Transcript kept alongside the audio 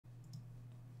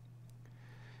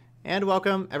And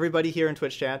welcome everybody here in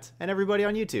Twitch chat and everybody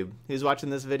on YouTube who's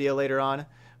watching this video later on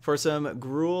for some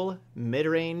Gruul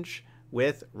Midrange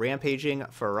with Rampaging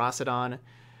Ferocidon.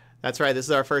 That's right, this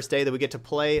is our first day that we get to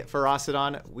play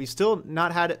Ferocidon. We've still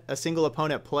not had a single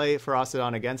opponent play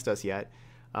Ferocidon against us yet,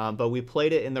 but we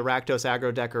played it in the Rakdos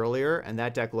aggro deck earlier, and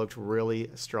that deck looked really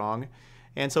strong.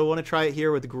 And so I want to try it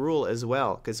here with Gruul as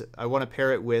well, because I want to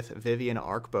pair it with Vivien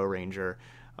Arcbow Ranger,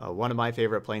 one of my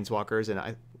favorite planeswalkers,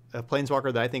 and a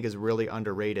planeswalker that I think is really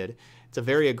underrated. It's a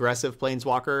very aggressive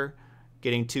planeswalker,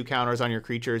 getting 2 counters on your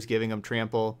creatures, giving them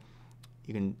trample.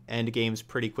 You can end games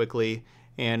pretty quickly.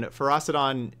 And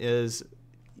Ferocidon is,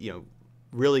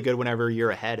 really good whenever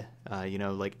you're ahead.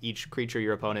 Like each creature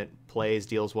your opponent plays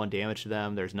deals 1 damage to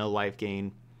them. There's no life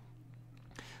gain.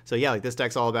 So yeah, like this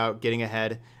deck's all about getting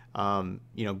ahead.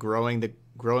 Growing the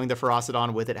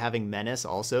Ferocidon with it having menace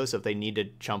also. So if they need to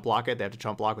chump block it, they have to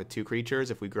chump block with 2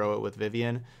 creatures. If we grow it with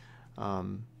Vivien,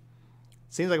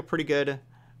 seems like a pretty good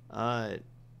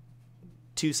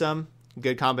twosome,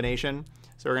 good combination.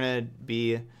 So we're gonna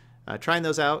be trying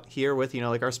those out here with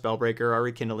like our Spellbreaker, our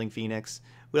Rekindling Phoenix.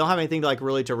 We don't have anything to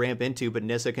really to ramp into, but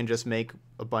Nissa can just make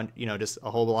a bunch, just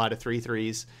a whole lot of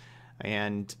 3/3s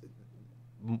and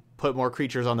put more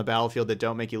creatures on the battlefield that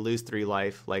don't make you lose 3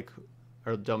 life,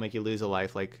 or don't make you lose a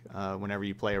life, whenever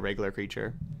you play a regular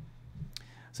creature.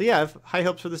 So yeah, I have high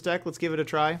hopes for this deck. Let's give it a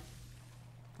try.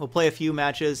 We'll play a few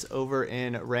matches over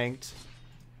in ranked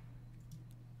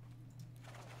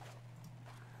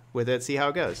with it, see how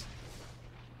it goes.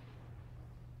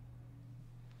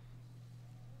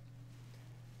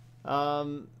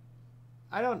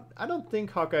 I don't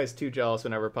think Hawkeye's too jealous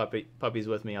whenever Puppy's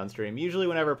with me on stream. Usually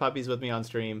whenever Puppy's with me on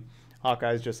stream,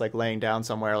 Hawkeye's just laying down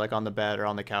somewhere, on the bed or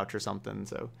on the couch or something,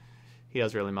 so he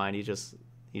doesn't really mind. He's just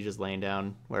laying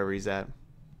down wherever he's at.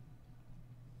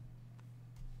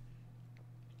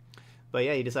 But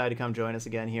yeah, he decided to come join us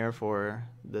again here for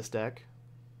this deck.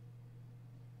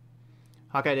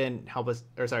 Hawkeye didn't help us,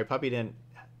 or sorry, Puppy didn't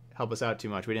help us out too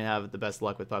much. We didn't have the best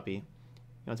luck with Puppy. You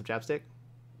want some chapstick?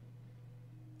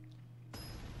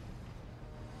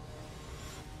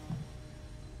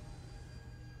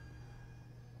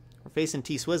 We're facing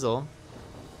T-Swizzle.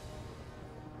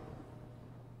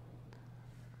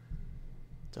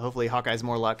 So hopefully Hawkeye's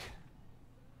more luck.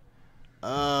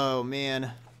 Oh,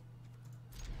 man.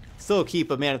 Still a keep,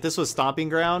 but man, if this was Stomping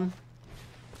Ground,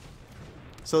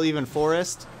 still even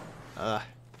Forest. Oh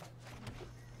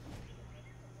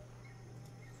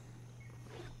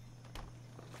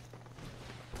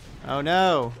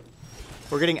no.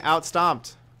 We're getting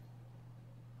out-stomped.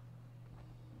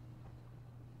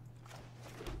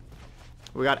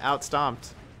 We got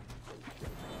out-stomped.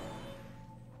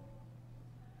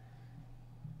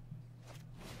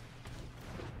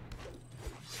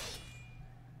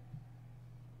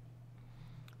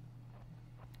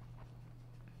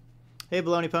 Hey,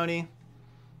 Baloney Pony.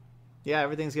 Yeah,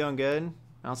 everything's going good.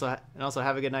 And also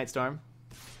have a good night, Storm.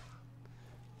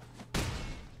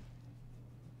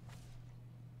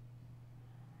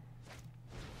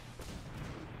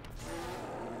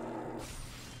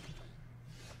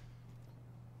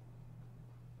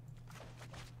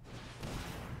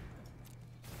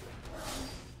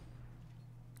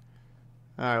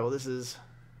 All right, well, this is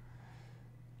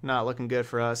not looking good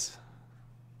for us.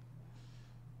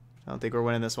 I don't think we're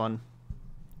winning this one.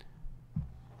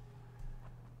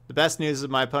 The best news is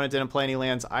my opponent didn't play any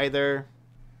lands either.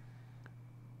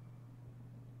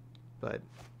 But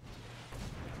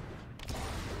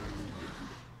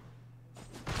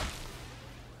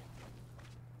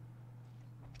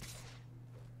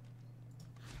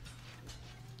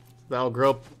that'll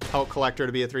grow Pelt Collector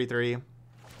to be a 3/3.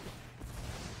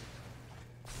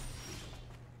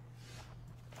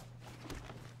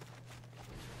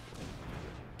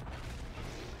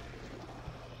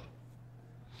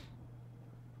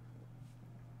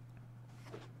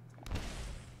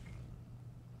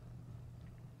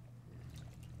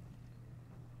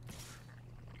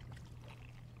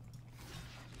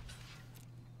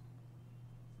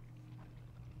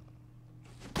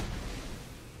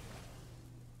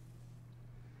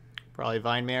 Probably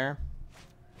Vine Mare.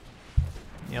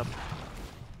 Yep.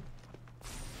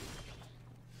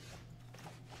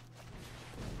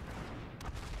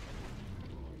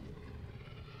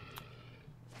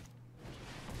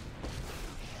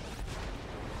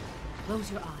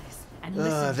 Close your eyes and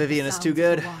listen. Vivien is too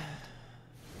good.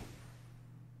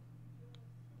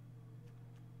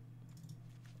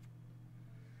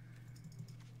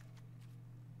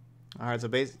 All right, so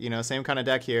same kind of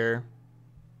deck here.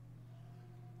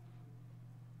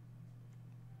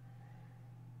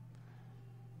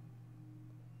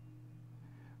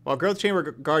 While Growth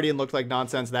Chamber Guardian looked like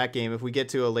nonsense that game, if we get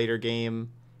to a later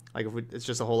game, like if it's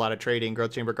just a whole lot of trading,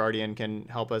 Growth Chamber Guardian can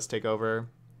help us take over.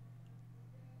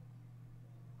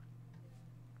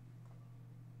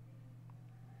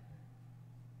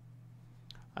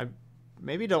 I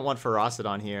maybe don't want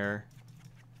Ferocidon here.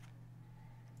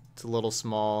 It's a little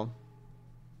small.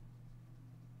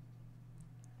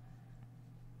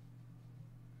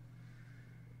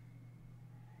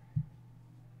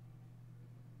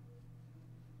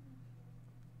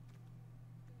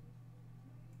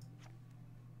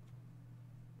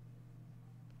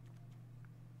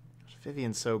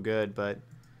 Vivian's so good, but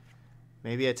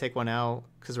maybe I take one out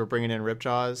because we're bringing in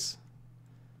Ripjaws.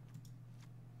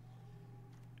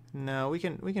 No, we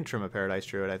can trim a Paradise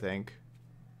Druid, I think.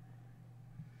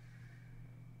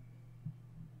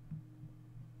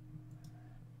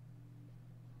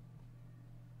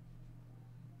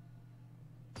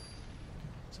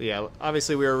 So yeah,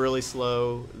 obviously we were really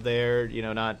slow there, you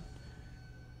know, not,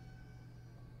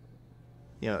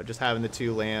 you know, just having the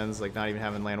 2 lands, like not even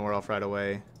having Land War Elf right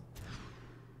away.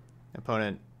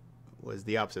 Opponent was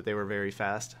the opposite. They were very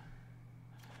fast.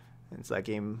 And so that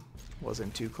game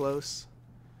wasn't too close.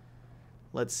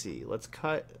 Let's see. Let's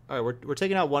cut. All right, we're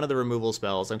taking out one of the removal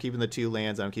spells. I'm keeping the 2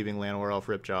 lands. I'm keeping Land War Elf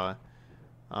Ripjaw.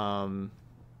 I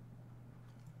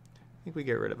think we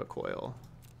get rid of a coil.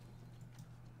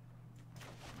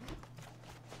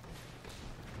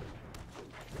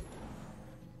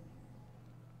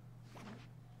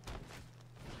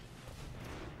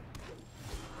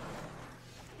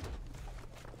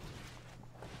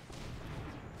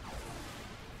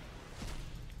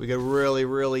 We could really,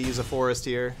 really use a forest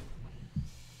here.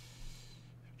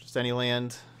 Just any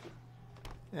land.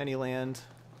 Any land.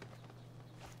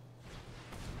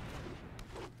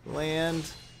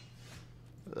 Land.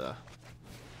 Ugh.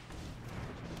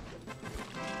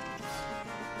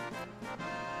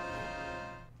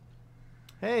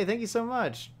 Hey, thank you so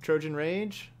much, Trojan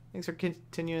Rage. Thanks for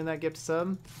continuing that gift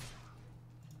sub.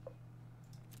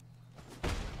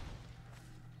 And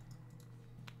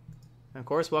of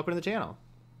course, welcome to the channel.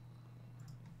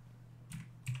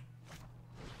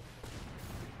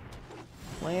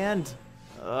 Land.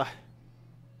 Ugh.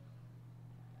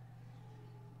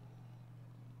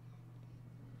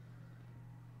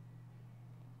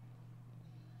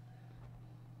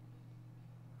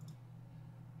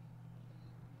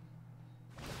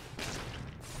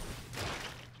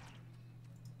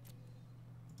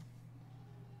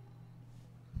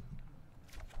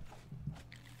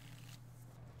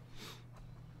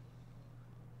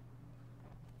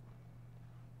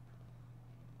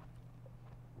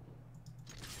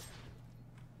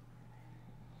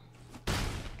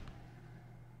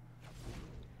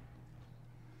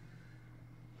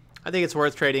 I think it's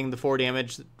worth trading the 4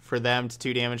 damage for them to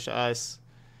 2 damage to us.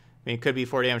 I mean, it could be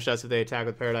 4 damage to us if they attack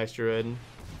with Paradise Druid.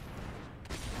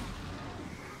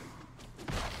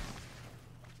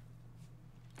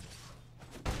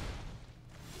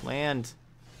 Land.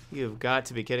 You've got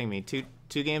to be kidding me. Two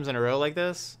games in a row like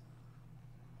this?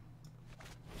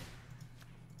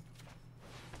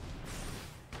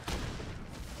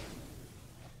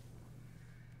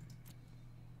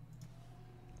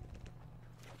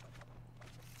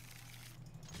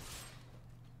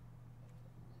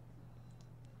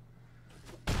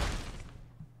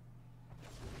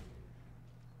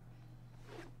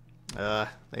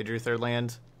 They drew 3rd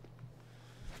land.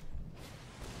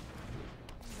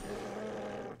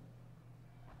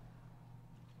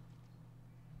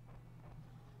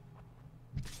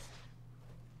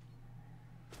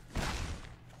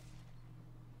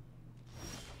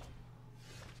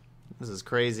 This is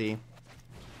crazy.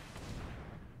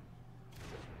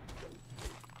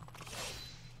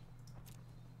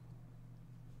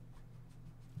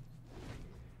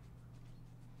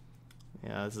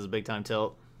 Yeah, this is a big time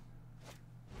tilt.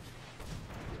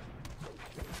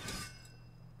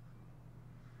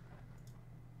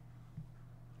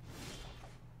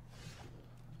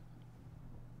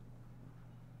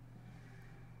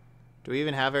 Do we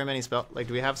even have very many spells? Like,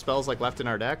 do we have spells like left in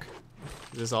our deck?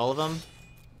 Is this all of them?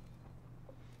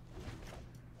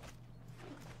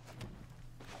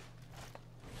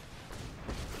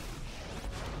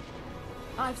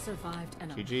 I've survived an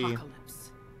GG.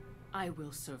 apocalypse. I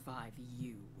will survive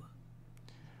you.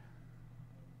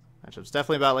 Matchup's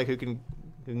definitely about like who can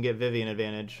get Vivian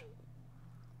advantage.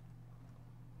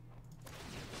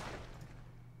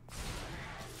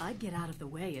 I'd get out of the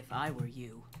way if I were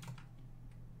you.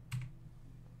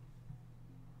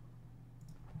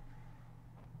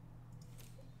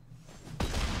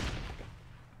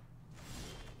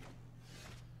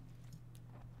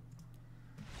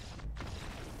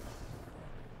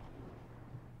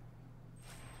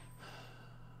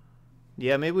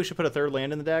 Yeah, maybe we should put a third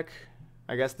land in the deck.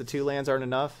 I guess the 2 lands aren't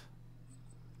enough.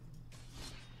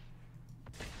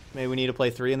 Maybe we need to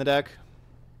play 3 in the deck.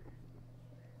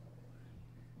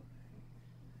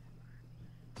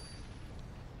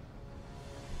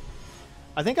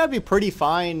 I think I'd be pretty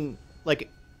fine,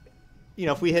 like, you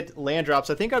know, if we hit land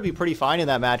drops, I think I'd be pretty fine in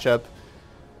that matchup,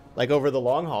 like, over the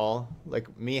long haul.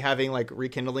 Like, me having, like,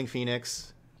 Rekindling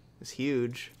Phoenix is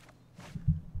huge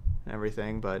and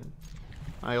everything, but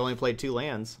I only played 2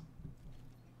 lands.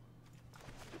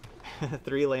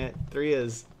 3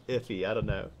 is iffy, I don't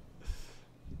know.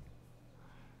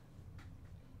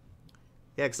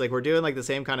 Yeah, because, like, we're doing, like, the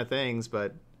same kind of things,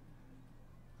 but,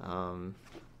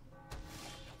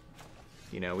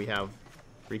 you know, we have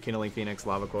Rekindling Phoenix,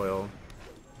 Lava Coil.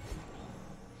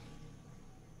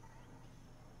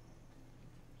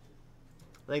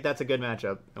 I think that's a good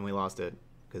matchup, and we lost it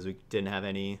because we didn't have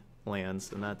any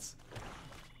lands, and it's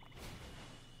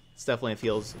definitely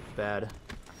feels bad.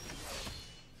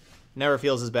 Never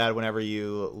feels as bad whenever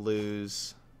you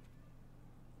lose.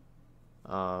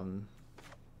 If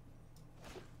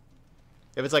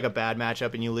it's like a bad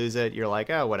matchup and you lose it, you're like,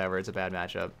 oh, whatever, it's a bad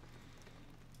matchup.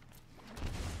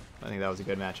 I think that was a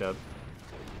good matchup.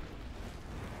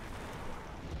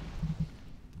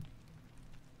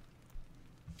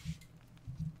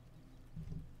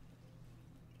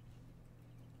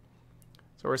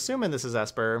 So we're assuming this is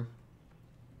Esper.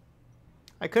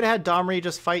 I could have had Domri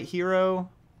just fight Hero.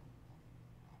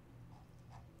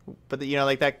 But, you know,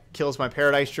 like, that kills my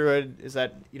Paradise Druid. Is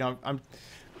that, you know, I'm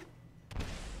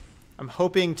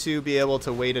hoping to be able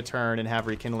to wait a turn and have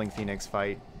Rekindling Phoenix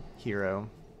fight Hero.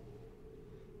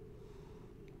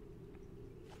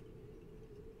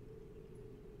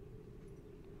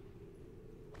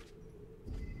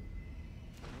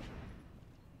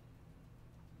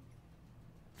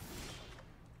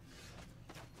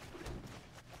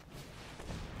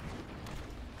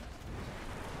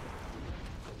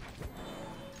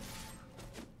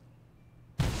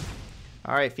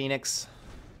 All right, Phoenix.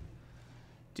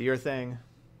 Do your thing.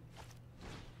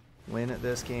 Win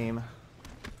this game.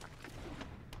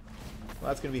 Well,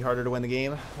 that's going to be harder to win the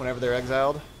game whenever they're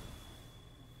exiled.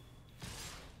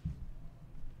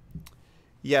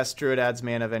 Yes, Druid adds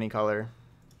mana of any color.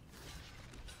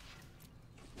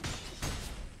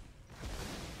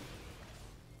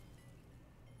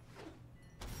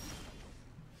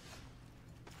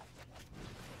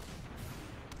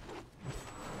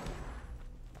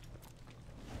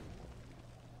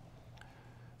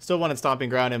 Still wanted Stomping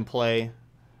Ground in play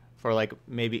for, like,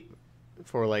 maybe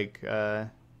for, like, I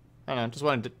don't know, just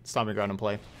wanted Stomping Ground in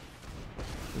play.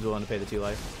 Was willing to pay the 2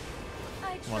 life.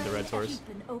 Wanted the red source.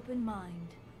 Keep an open mind.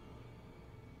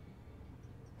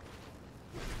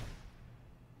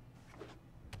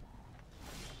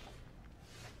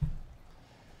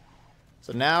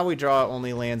 So now we draw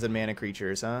only lands and mana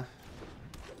creatures, huh?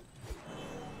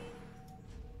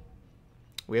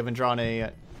 We haven't drawn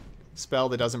a spell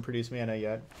that doesn't produce mana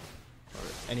yet, or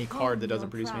any card that doesn't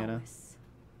produce mana.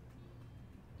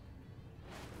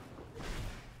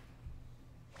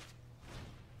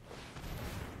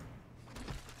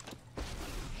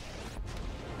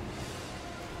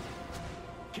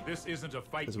 This isn't a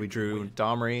fight. Because we drew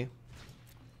Domri.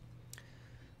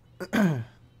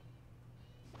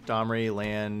 Domri,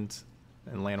 land,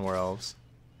 and Land War Elves.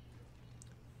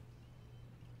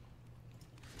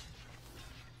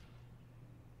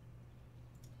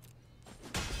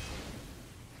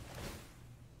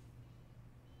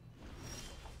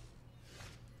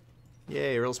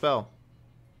 Yay, real spell.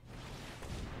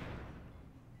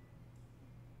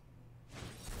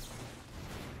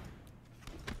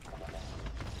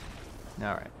 All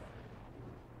right.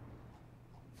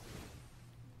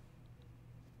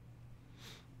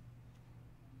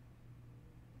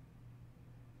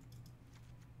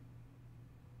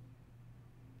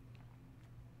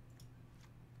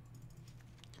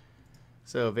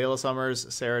 So, Veil of Summers,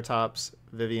 Ceratops,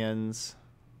 Vivians.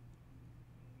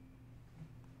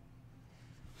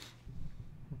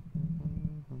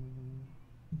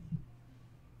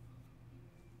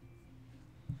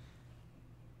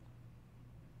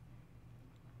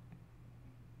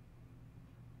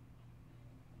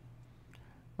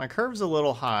 My curve's a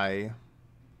little high.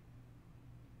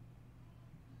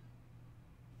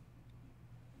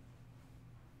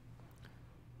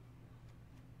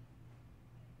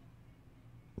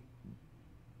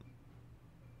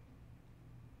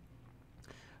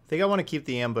 I think I want to keep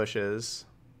the ambushes.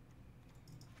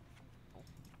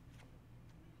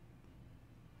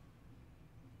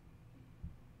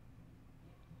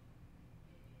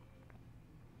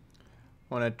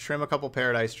 I want to trim a couple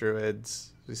Paradise Druids.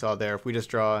 We saw there. If we just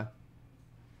draw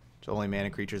It's only mana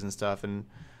creatures and stuff, and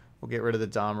we'll get rid of the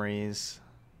Domries.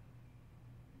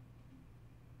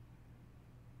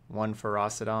 1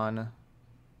 Ferocidon.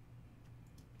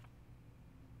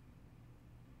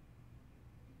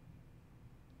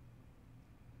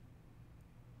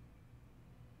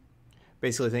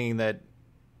 Basically thinking that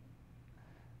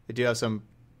they do have some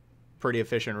pretty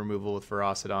efficient removal with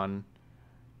Ferocidon.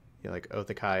 You know, like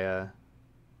Othakaya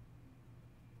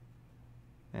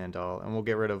and all. And we'll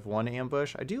get rid of 1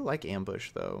 Ambush. I do like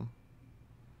Ambush, though.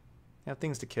 I have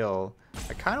things to kill.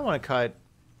 I kind of want to cut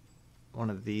one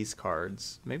of these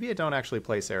cards. Maybe I don't actually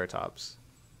play Ceratops.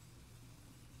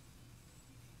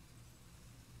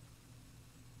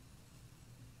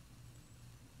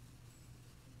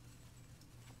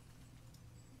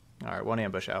 Alright, 1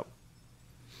 Ambush out.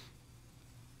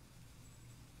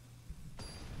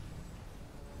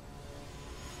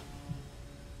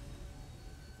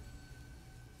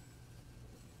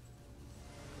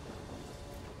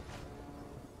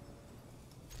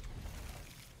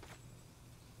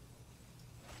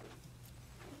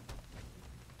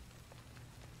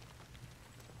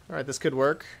 Alright, this could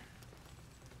work.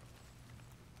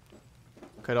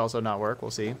 Could also not work, we'll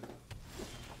see.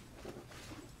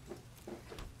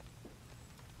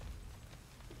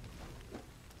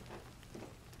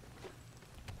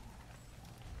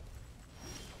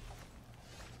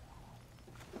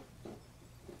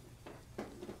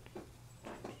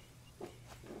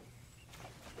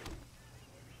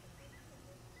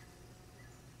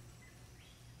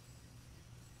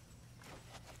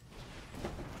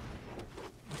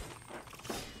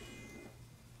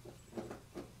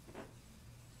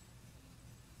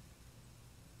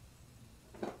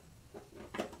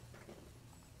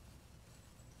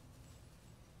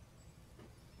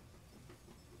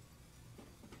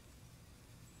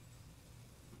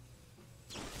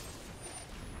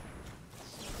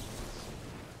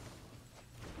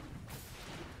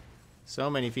 So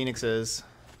many Phoenixes.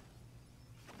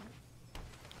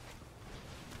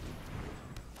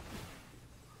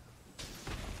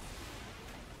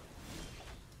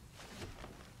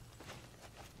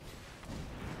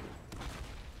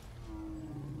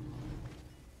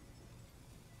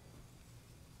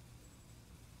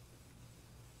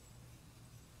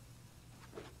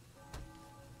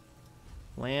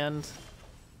 Land.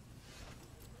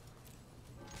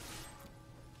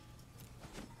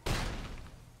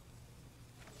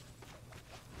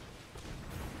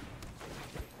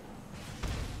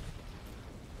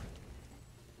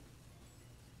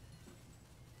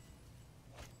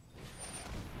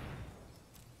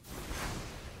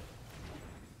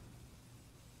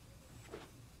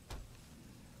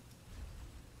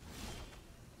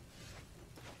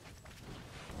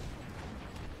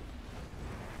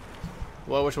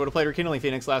 Well, wish I would have played Rekindling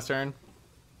Phoenix last turn.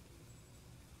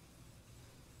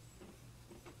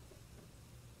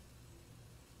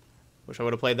 Wish I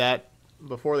would have played that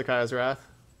before the Kaya's Wrath.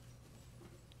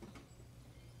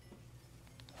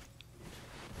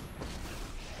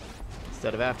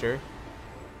 Instead of after.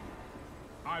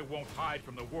 I won't hide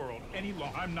from the world any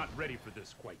longer. I'm not ready for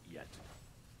this quite yet.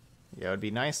 Yeah, it would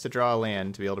be nice to draw a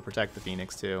land to be able to protect the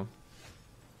Phoenix, too.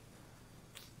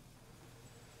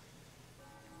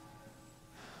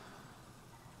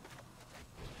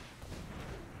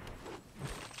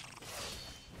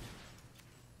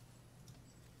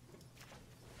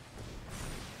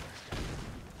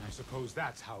 I suppose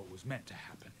that's how it was meant to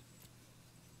happen.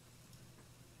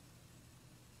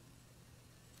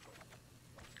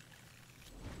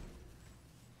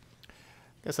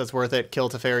 Guess that's worth it. Kill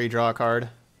Teferi, draw a card.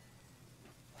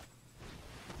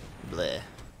 Bleh.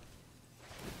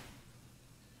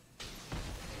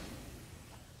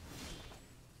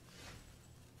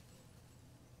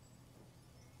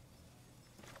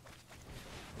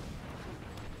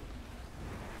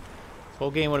 This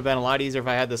whole game would have been a lot easier if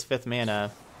I had this 5th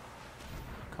mana.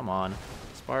 Come on.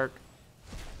 Spark.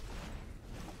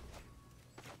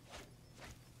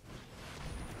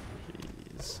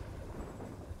 Jeez.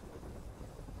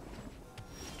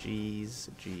 Jeez.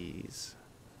 Jeez.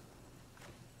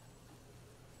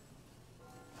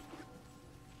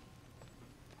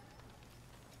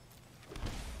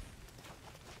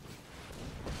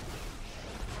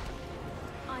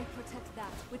 I protect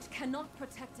that which cannot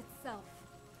protect itself.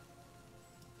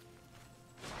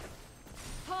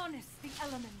 Harness the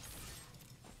elements.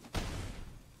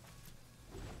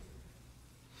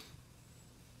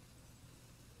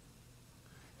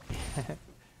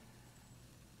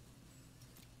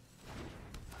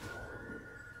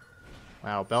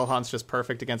 Wow, Belhaunt's just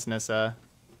perfect against Nissa.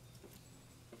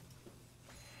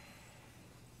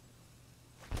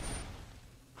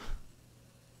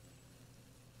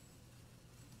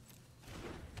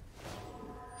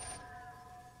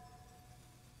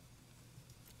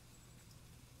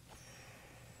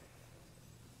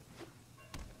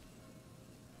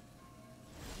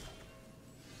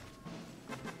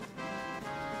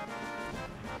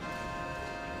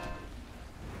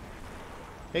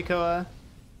 Hey, Koa.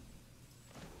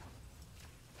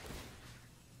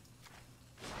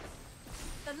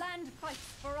 The land fights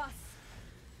for us.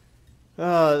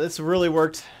 This really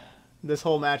worked. This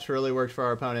whole match really worked for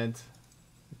our opponent.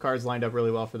 The cards lined up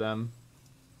really well for them.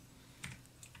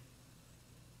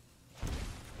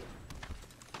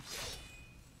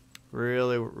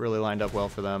 Really, really lined up well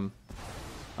for them.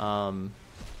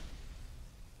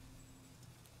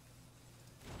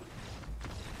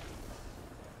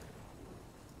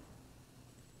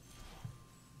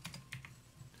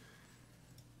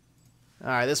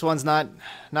 Alright, this one's not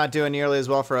doing nearly as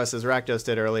well for us as Rakdos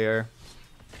did earlier.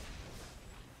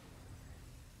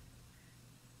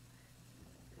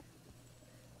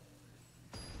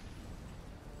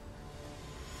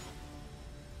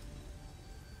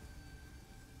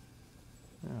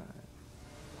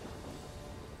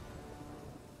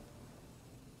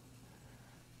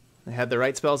 They had the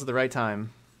right spells at the right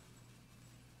time.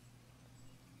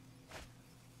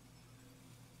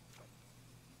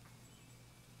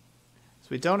 So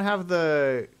we don't have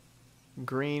the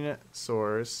green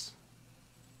source.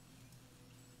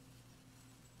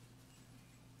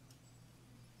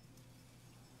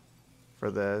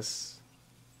 For this.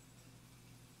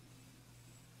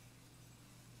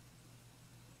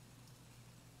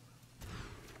 I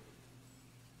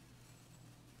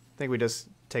think we just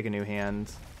take a new hand.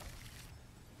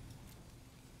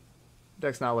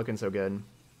 Deck's not looking so good.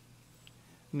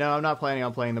 No, I'm not planning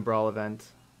on playing the Brawl event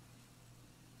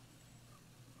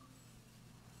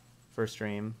for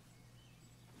stream.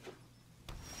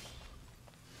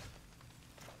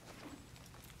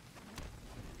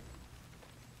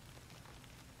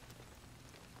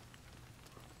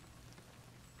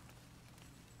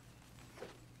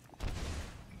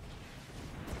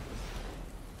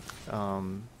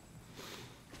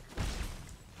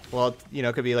 Well, you know,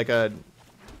 it could be like a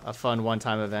fun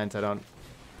one-time event. I don't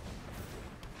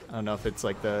know if it's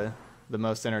like the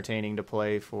most entertaining to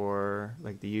play for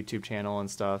like the YouTube channel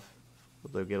and stuff.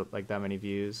 They'll get like that many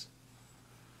views.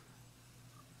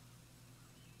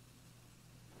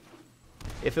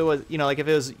 If it was, you know, like if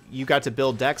it was you got to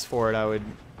build decks for it,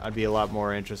 I'd be a lot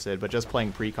more interested. But just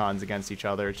playing precons against each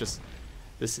other, it's just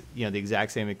this, you know, the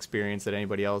exact same experience that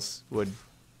anybody else would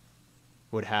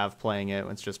have playing it.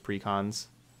 It's just precons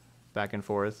back and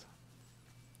forth.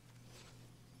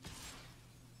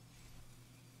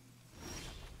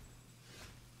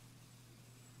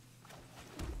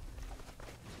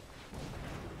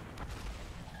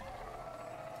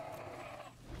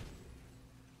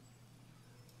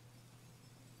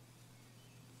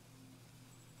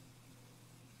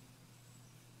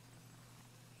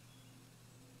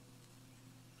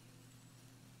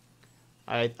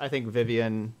 I think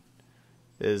Vivian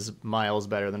is miles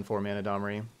better than 4-mana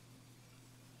Domri.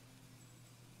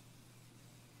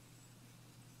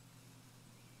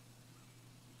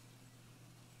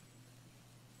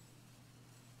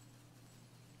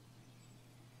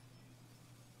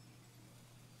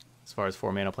 As far as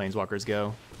 4-mana planeswalkers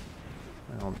go,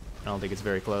 I don't think it's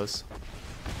very close.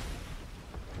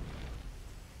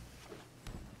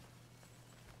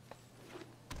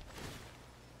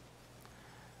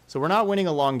 So we're not winning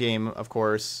a long game, of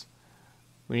course.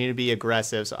 We need to be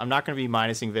aggressive. So I'm not going to be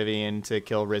minusing Vivian to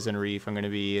kill Risen Reef. I'm going to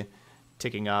be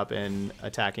ticking up and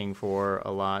attacking for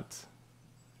a lot.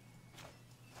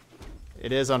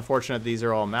 It is unfortunate these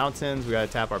are all mountains. We got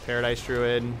to tap our Paradise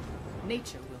Druid.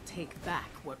 Nature will take back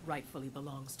what rightfully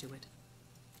belongs to it.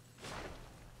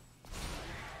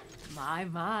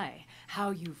 My, how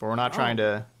you've But we're not trying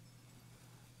to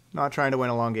win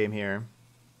a long game here.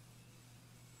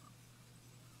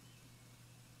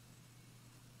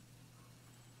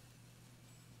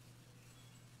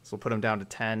 So we'll put them down to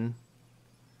 10.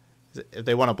 If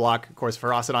they want to block, of course,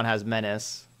 Ferocidon has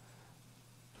Menace.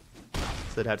 So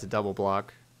they'd have to double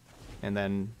block. And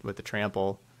then with the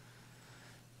trample.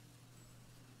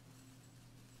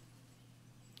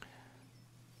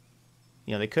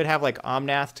 You know, they could have like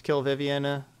Omnath to kill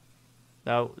Vivian.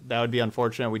 That would be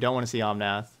unfortunate. We don't want to see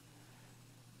Omnath.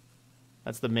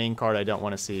 That's the main card I don't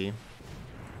want to see.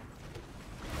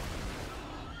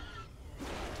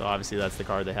 So obviously that's the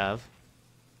card they have.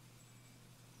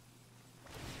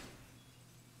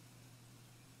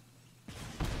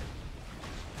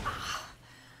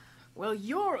 Well,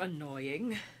 you're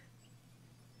annoying.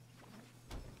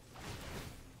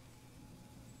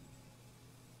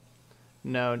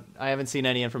 No, I haven't seen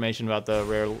any information about the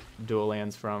rare dual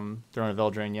lands from Throne of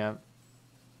Eldraine yet.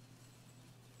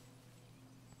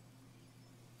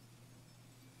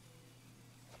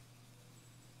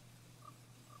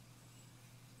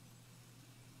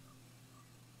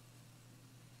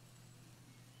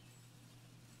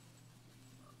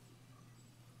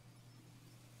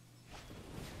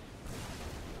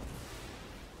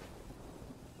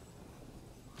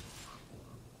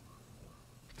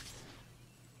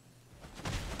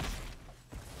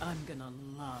 I'm gonna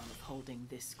love holding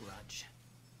this grudge.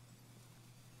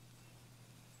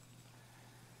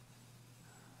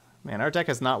 Man, our deck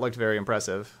has not looked very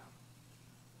impressive.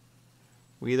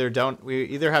 We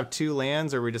either have 2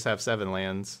 lands or we just have 7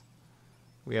 lands.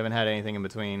 We haven't had anything in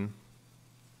between.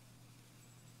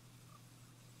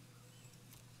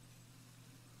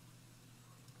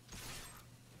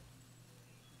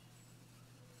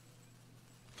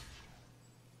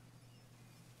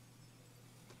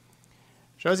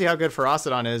 Shows you how good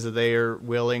Ferocidon is that they are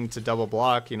willing to double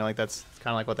block. You know, like that's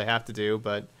kind of like what they have to do.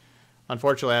 But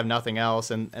unfortunately, I have nothing else,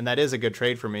 and that is a good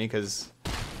trade for me because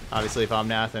obviously, if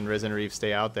Omnath and Risen Reef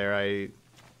stay out there, I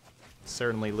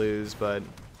certainly lose. But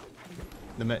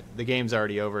the game's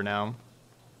already over now.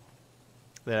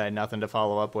 That I had nothing to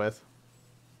follow up with.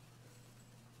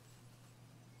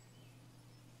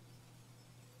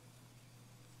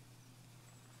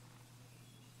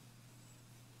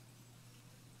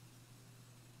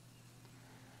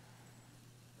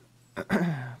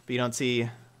 But you don't see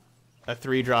a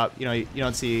 3-drop, you know, you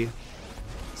don't see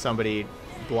somebody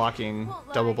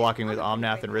double blocking with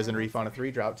Omnath and Risen Reef on a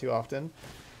 3-drop too often.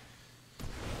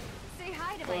 Say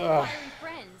hi to my inquiring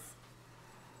friends.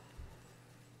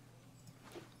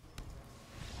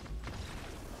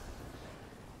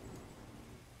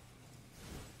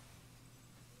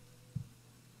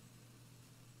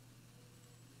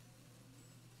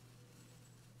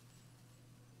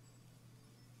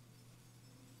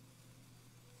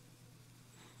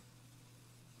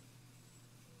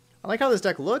 I like how this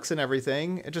deck looks and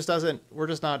everything. It just doesn't, we're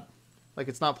just not, like,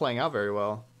 it's not playing out very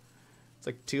well. It's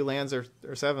like 2 lands or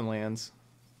 7 lands.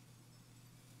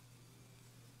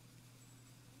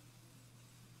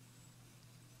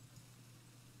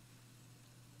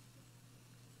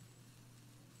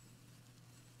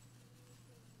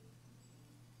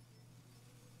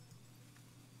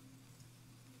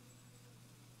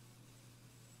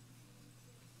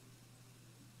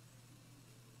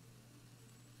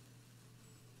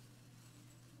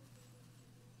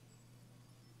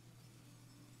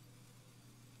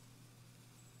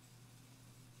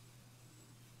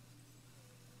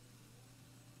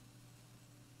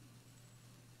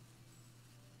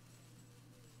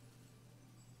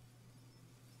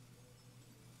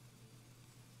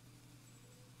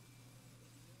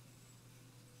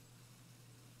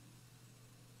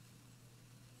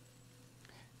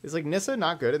 Is like Nissa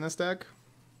not good in this deck?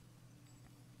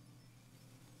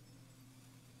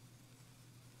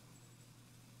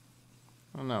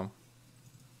 I don't know. I'm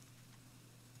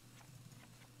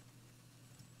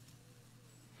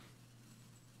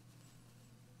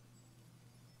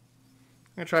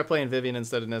gonna try playing Vivian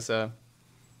instead of Nissa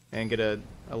and get a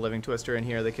Living Twister in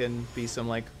here that can be some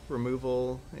like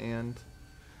removal, and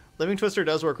Living Twister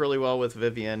does work really well with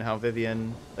Vivian, how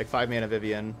Vivian, like 5-mana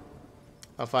Vivian,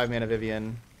 a 5-mana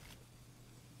Vivian.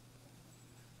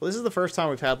 Well, this is the first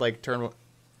time we've had like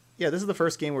yeah, this is the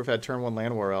first game we've had turn 1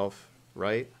 Land War Elf,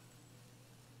 right?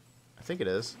 I think it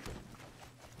is.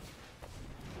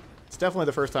 It's definitely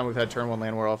the first time we've had turn 1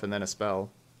 Land War Elf and then a spell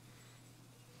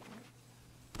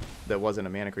that wasn't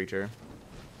a mana creature.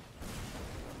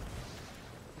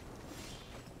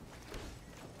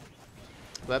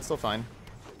 But that's still fine.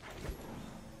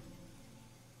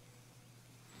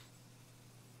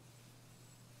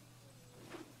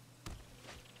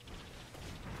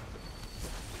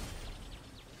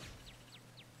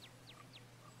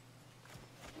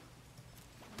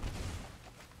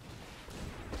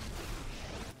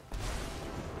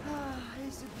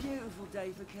 It's a beautiful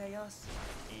day for chaos.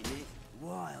 In it,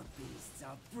 wild beasts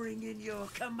are bringing your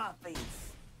comeuppance.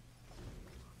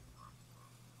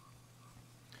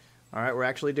 Alright, we're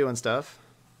actually doing stuff.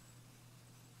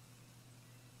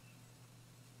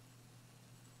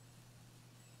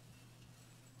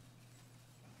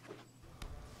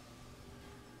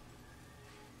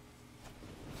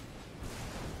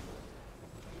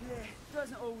 Yeah,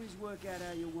 doesn't always work out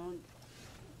how you want.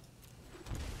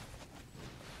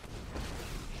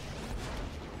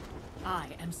 I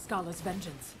am Scala's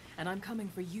vengeance, and I'm coming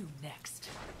for you next.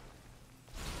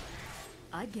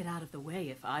 I'd get out of the way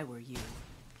if I were you.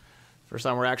 First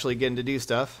time we're actually getting to do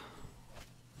stuff.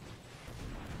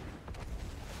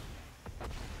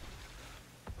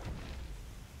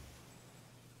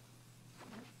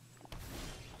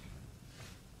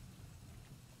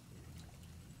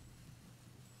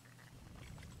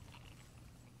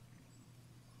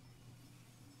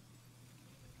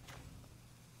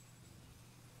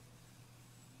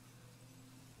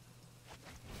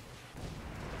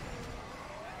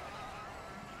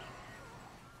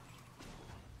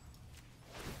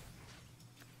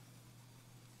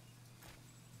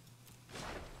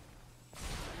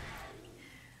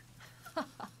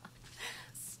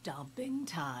 Stomping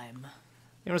time.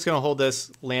 I'm just going to hold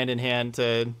this land in hand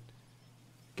to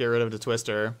get rid of the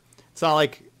Twister. It's not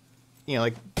like, you know,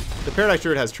 like, the Paradise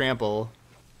Druid has Trample,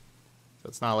 so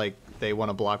it's not like they want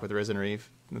to block with Risen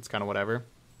Reef. It's kind of whatever.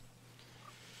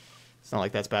 It's not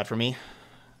like that's bad for me.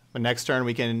 But next turn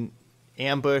we can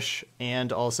ambush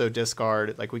and also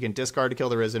discard. Like, we can discard to kill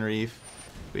the Risen Reef.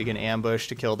 We can ambush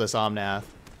to kill this Omnath,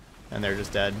 and they're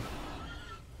just dead.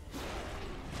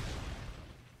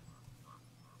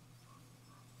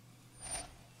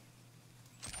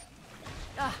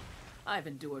 I've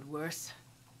endured worse.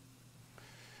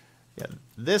 Yeah,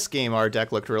 this game our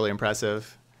deck looked really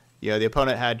impressive. Yeah, the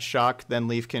opponent had Shock, then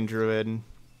Leafkin Druid,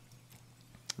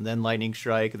 then Lightning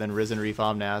Strike, then Risen Reef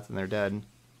Omnath, and they're dead.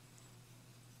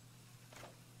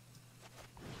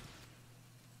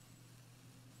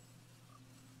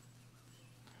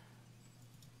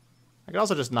 I could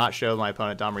also just not show my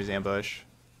opponent Domri's Ambush.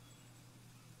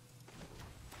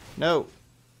 No.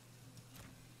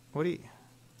 What do you...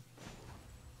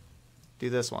 Do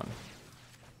this one.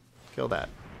 Kill that.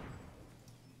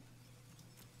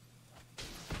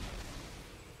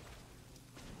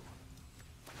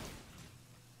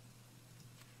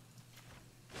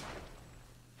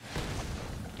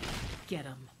 Get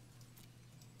him.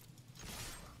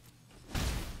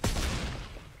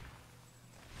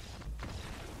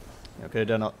 Could have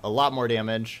done a lot more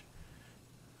damage.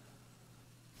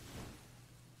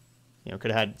 You know, could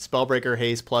have had Spellbreaker,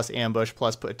 Haste, plus Ambush,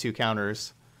 plus put 2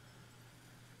 counters.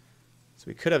 So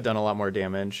we could have done a lot more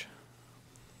damage.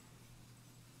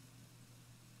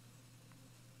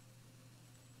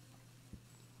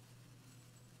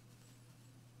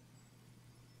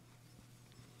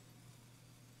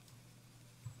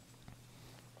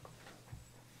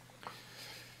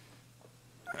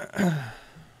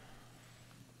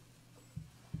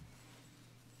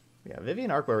 Yeah, Vivian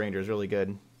Arcbow Ranger is really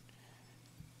good.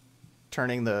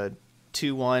 Turning the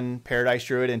 2/1 Paradise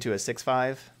Druid into a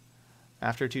 6/5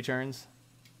 after 2 turns.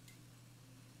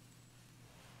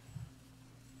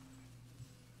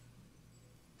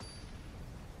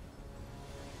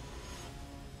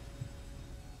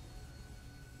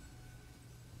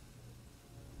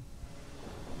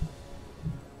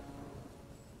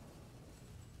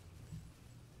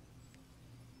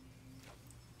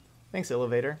 Thanks,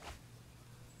 Elevator.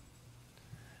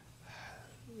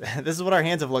 This is what our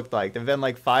hands have looked like. They've been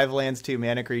like 5 lands, 2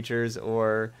 mana creatures,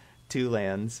 or 2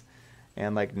 lands,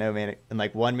 and like no mana, and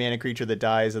like 1 mana creature that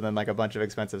dies, and then like a bunch of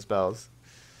expensive spells.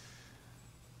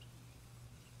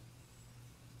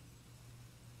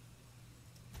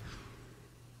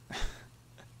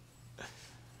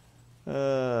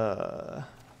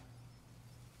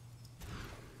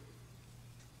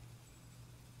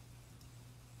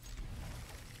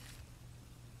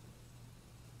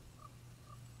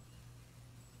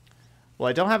 Well,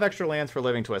 I don't have extra lands for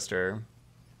Living Twister.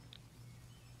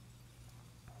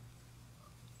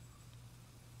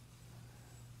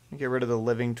 Get rid of the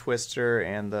Living Twister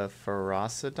and the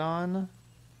Ferocidon.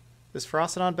 Is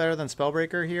Ferocidon better than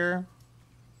Spellbreaker here?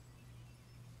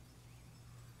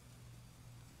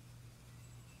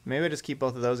 Maybe I just keep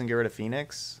both of those and get rid of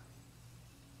Phoenix.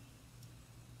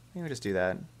 Maybe just do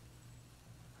that.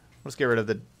 Let's get rid of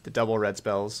the double red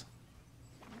spells.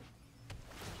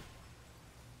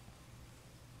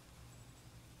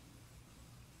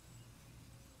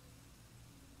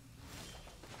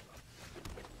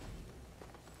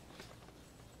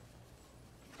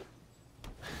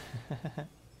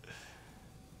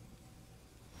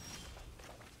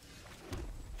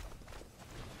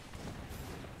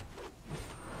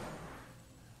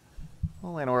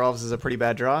 Well, Llanowar Elves is a pretty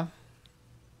bad draw.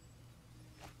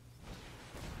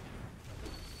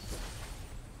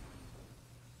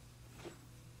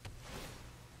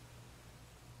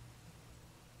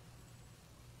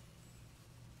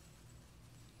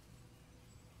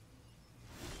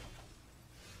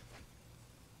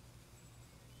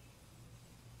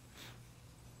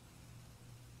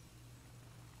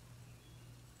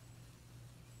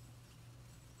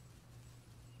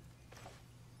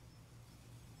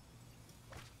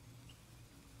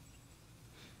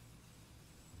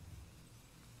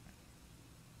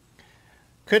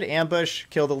 Could ambush,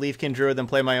 kill the Leafkin Druid, then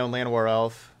play my own Llanowar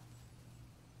Elf.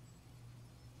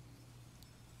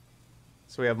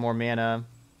 So we have more mana.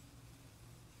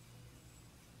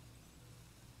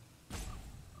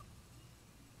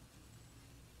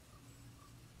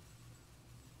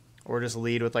 Or just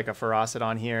lead with like a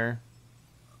Ferocidon here.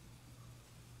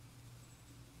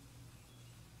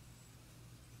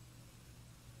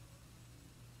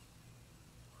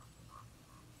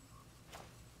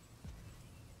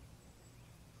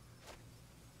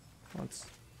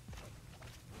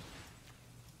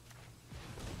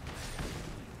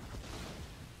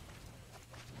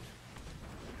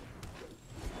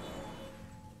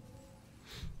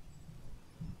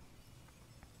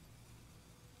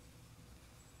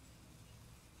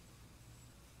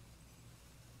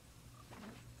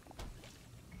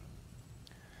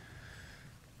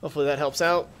 Hopefully that helps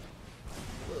out.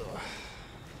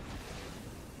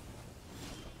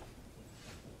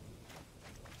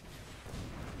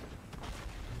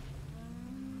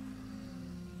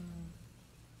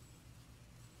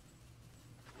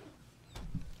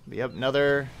 Yep,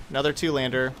 another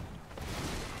two-lander.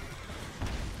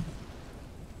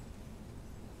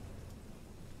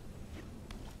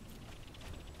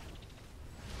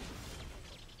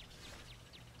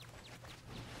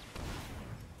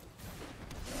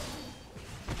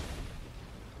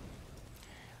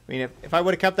 I mean, if I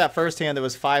would have kept that first hand that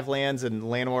was 5 lands and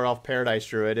Llanowar Elf Paradise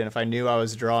Druid, and if I knew I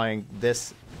was drawing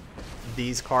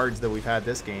these cards that we've had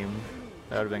this game,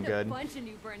 that would have been good. A bunch of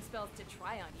new burn spells to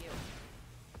try on you.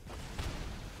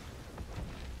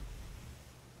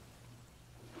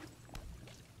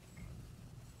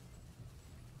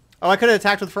 Oh, I could have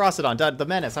attacked with Ferocidon. The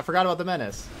Menace. I forgot about the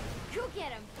Menace. Go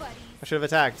get him, buddies. I should have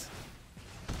attacked.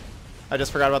 I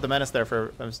just forgot about the Menace there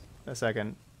for a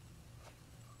second.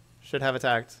 Should have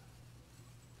attacked.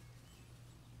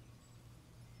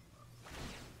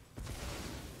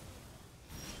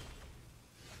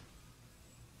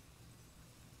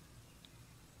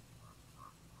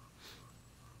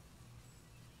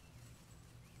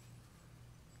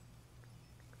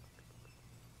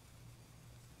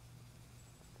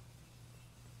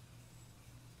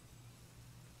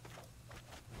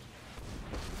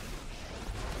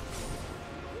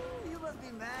 You must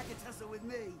be mad to tussle with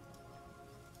me.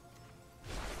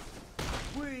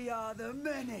 We are the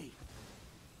many.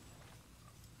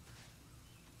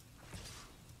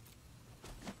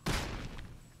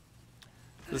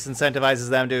 This incentivizes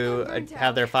them to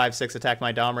have their 5/6 attack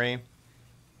my Domri.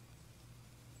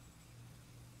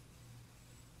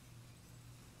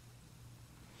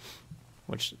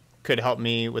 Which could help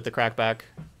me with the crackback.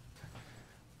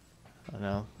 I don't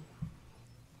know.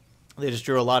 They just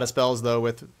drew a lot of spells though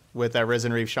with that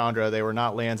Risen Reef Chandra. They were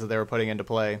not lands that they were putting into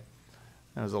play.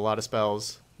 There was a lot of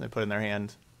spells they put in their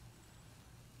hand.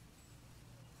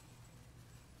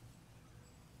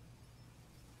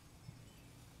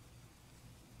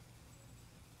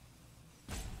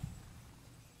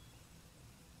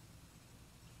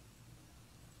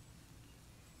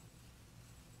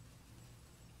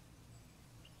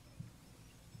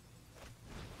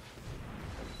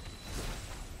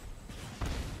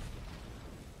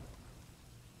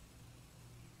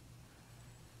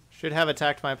 Should have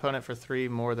attacked my opponent for 3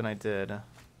 more than I did.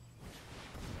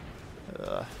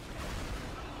 Ugh.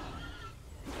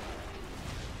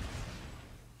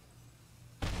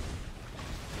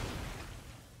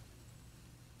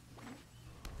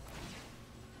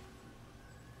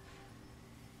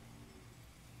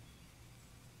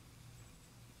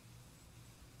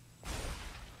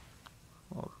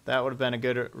 Well, that would have been a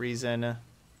good reason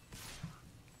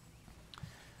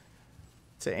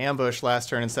to ambush last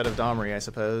turn instead of Domri, I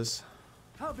suppose.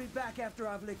 I'll be back after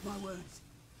I've licked my wounds.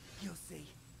 You'll see.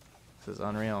 This is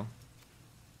unreal.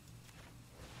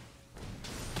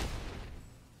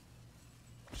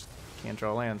 Just can't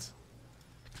draw lands.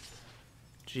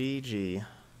 GG.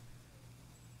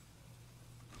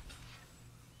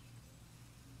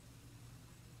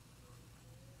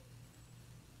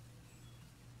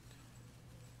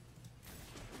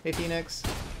 Hey, Phoenix.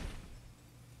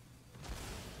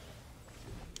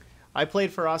 I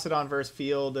played Ferocidon versus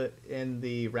Field in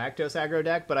the Rakdos aggro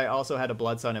deck, but I also had a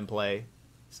Blood Sun in play,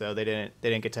 so they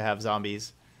didn't get to have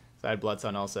zombies. So I had Blood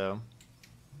Sun also.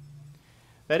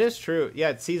 That is true.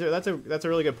 Yeah, Caesar, that's a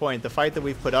really good point. The fight that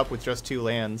we've put up with just 2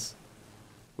 lands,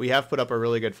 we have put up a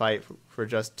really good fight for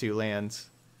just 2 lands.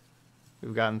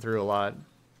 We've gotten through a lot.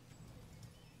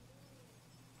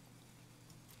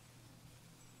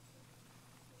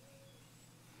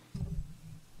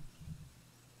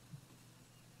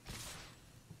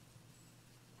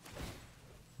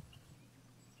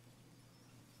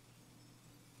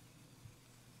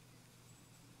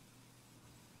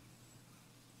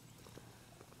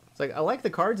 Like, I like the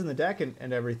cards in the deck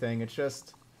and everything. It's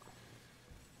just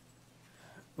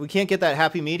we can't get that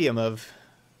happy medium of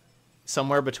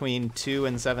somewhere between 2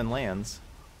 and 7 lands.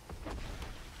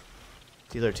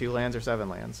 It's either 2 lands or 7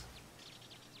 lands.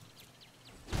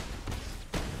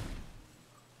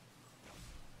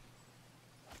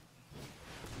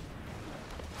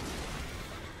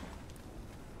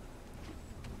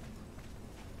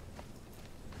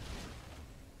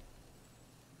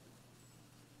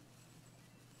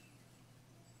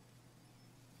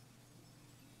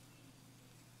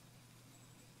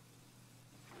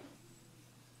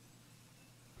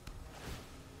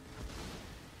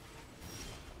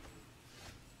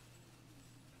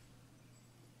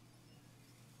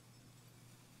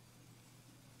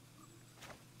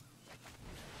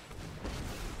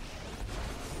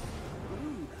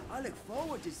 I look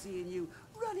forward to seeing you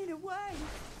running away.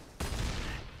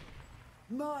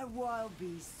 My wild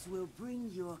beasts will bring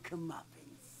your comeuppance.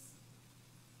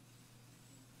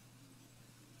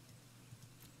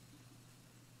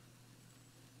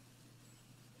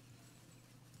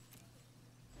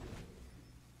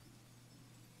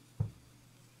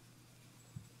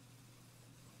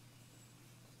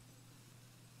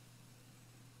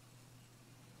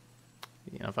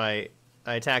 You know, if I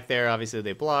attack there, obviously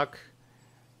they block.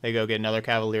 They go get another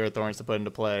Cavalier of Thorns to put into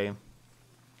play.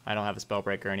 I don't have a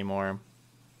Spellbreaker anymore.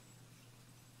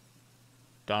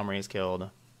 Domri is killed.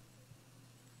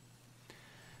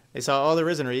 They saw all the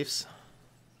Risen Reefs.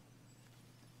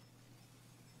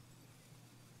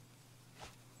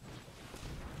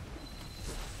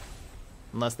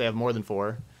 Unless they have more than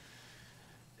 4.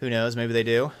 Who knows? Maybe they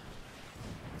do.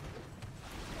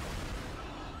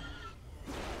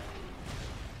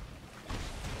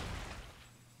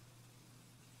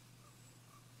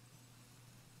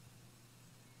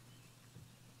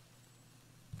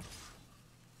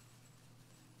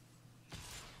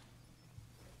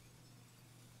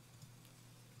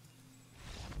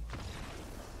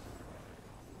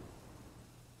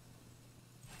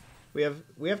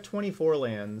 We have 24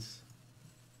 lands.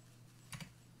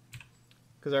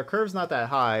 Because our curve's not that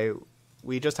high.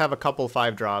 We just have a couple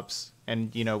 5-drops.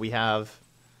 And, you know, we have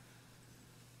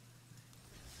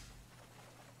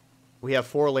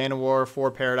 4 Land of War,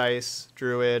 4 Paradise,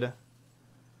 Druid.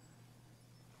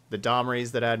 The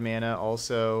Domries that add mana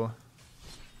also.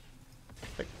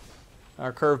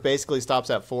 Our curve basically stops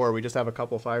at 4. We just have a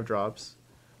couple 5-drops.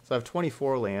 So I have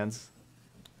 24 lands.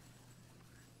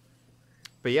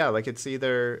 But yeah, like it's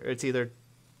either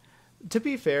to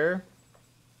be fair,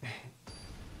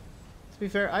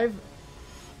 I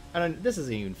don't, this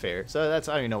isn't even fair. So that's,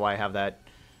 I don't even know why I have that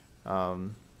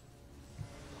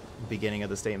beginning of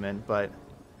the statement, but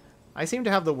I seem to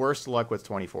have the worst luck with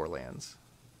 24 lands.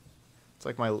 It's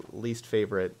like my least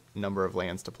favorite number of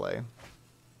lands to play.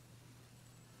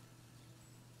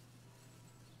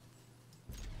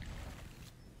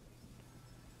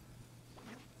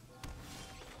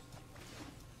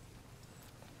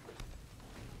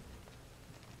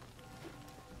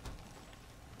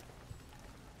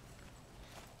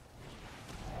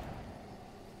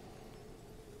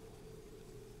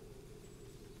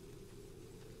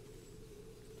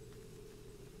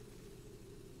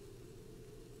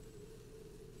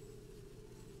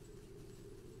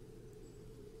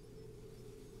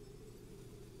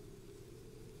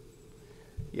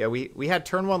 Yeah, we had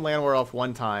turn 1 Land War Elf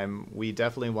one time. We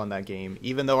definitely won that game,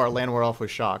 even though our Land War Elf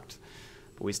was shocked.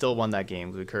 But we still won that game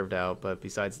because we curved out. But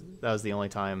besides, that was the only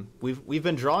time. We've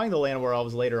been drawing the Land War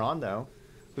Elves later on, though.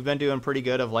 We've been doing pretty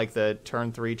good of like the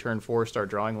turn 3, turn 4 start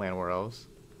drawing Land War Elves.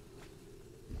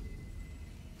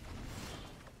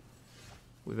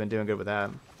 We've been doing good with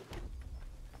that.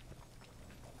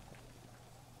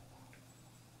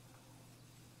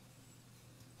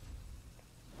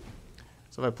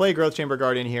 So if I play Growth Chamber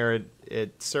Guardian here,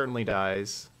 it certainly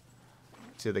dies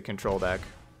to the control deck.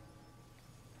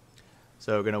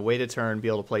 So going to wait a turn, be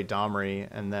able to play Domri,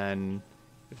 and then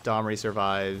if Domri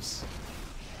survives,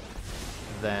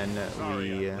 then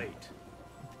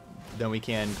we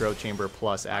can Growth Chamber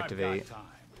plus activate.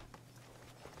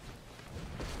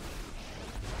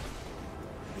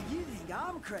 You think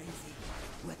I'm crazy?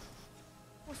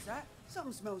 What's that?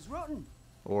 Something smells rotten.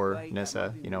 Or Wait,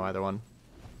 Nissa, you know, either one.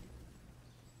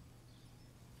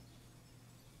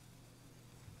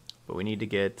 But we need to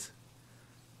get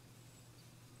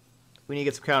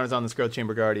some counters on this Growth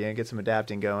Chamber Guardian, get some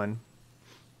adapting going.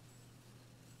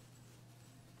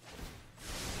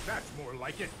 That's more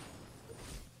like it.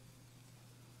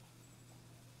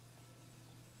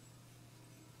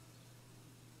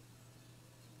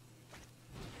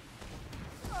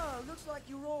 Oh, looks like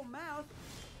you're all mouth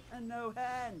and no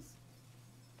hands.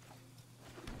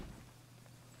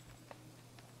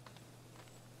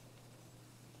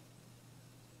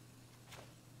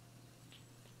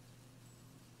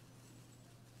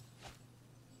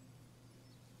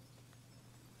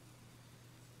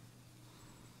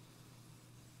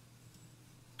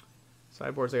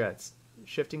 Sideboards, I got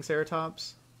Shifting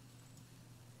Ceratops.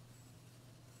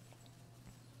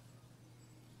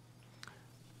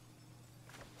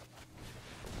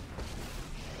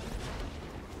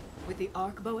 With the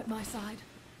arc bow at my side,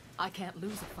 I can't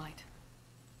lose a fight.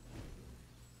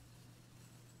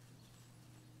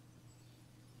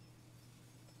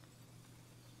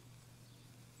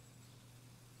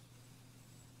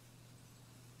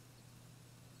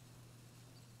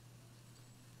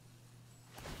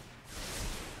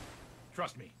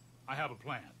 Trust me, I have a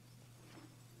plan.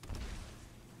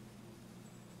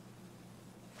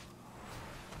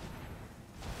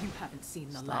 You haven't seen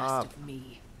the Stop. last of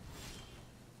me.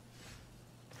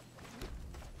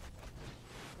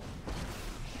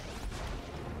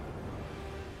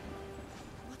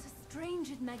 What a strange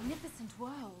and magnificent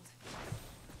world.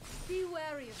 Be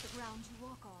wary of the ground you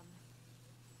walk on.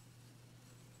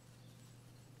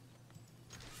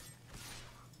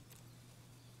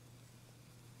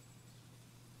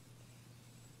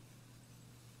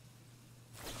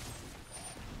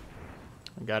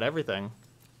 We got everything.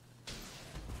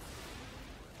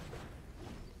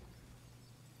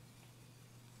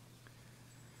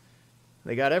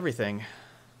 They got everything.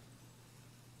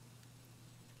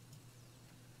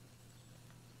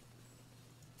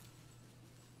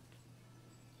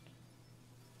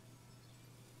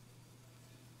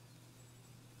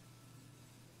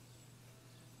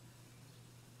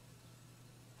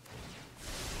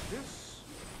 This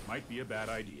might be a bad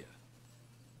idea.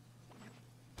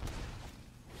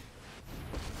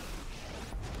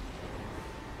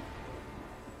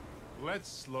 Let's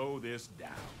slow this down.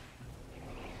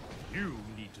 You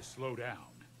need to slow down.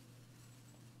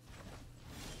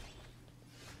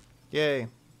 Yay.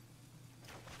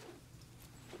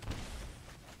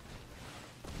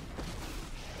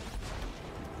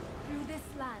 Through this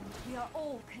land, we are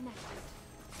all connected.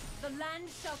 The land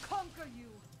shall conquer you.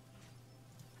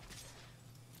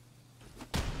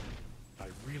 I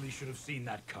really should have seen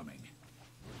that coming.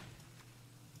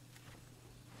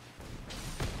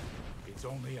 It's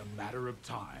only a matter of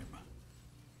time.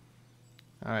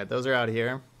 Alright, those are out of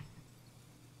here.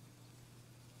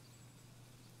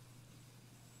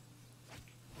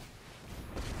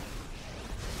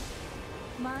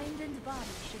 Mind and body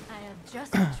should. I have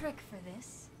just a trick for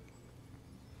this.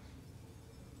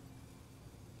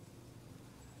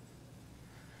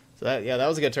 So that, yeah, that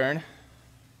was a good turn.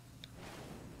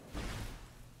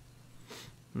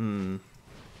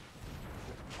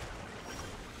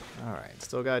 Alright,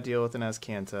 still gotta deal with an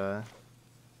Azcanta.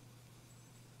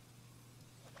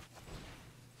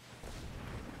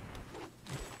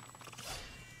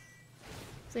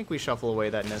 I think we shuffle away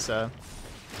that Nissa.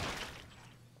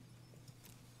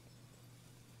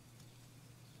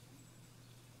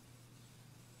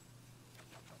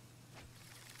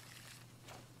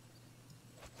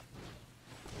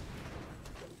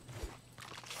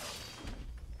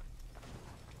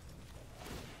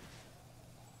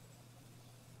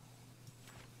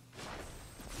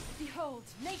 Behold,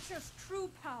 nature's true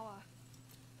power.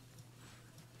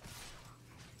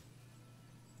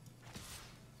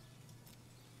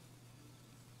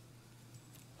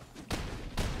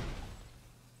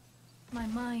 My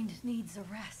mind needs a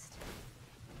rest.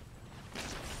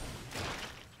 Of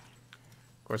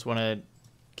course, want to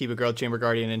keep a Growth Chamber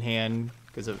Guardian in hand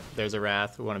because if there's a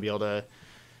Wrath, we want to be able to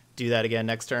do that again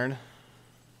next turn.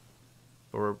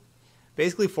 But we're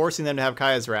basically forcing them to have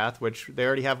Kaya's Wrath, which they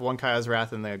already have one Kaya's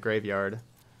Wrath in the graveyard.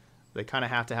 They kind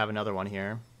of have to have another one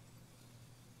here.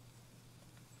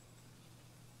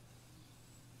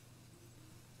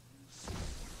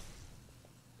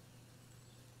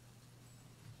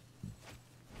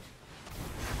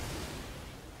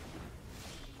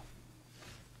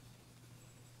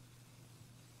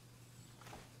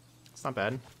 It's not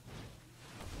bad.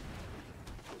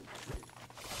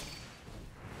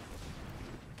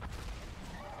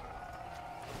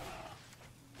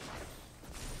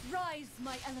 Rise,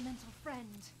 my elemental friend.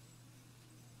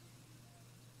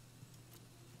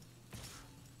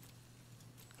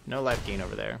 No life gain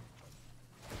over there.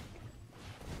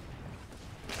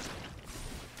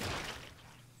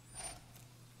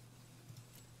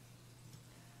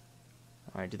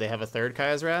 Alright, do they have a third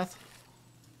Kaya's Wrath?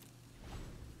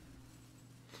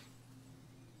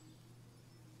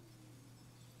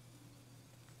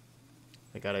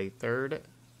 They got a third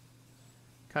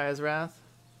Kaya's Wrath.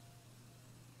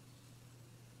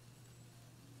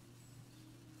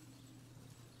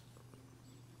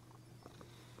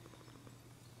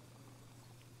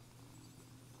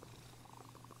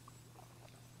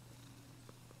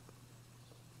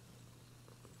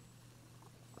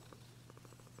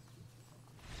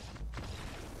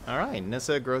 Alright,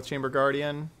 Nissa, Growth Chamber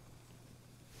Guardian.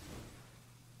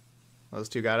 Those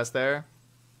two got us there.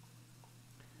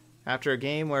 After a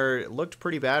game where it looked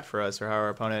pretty bad for us, or how our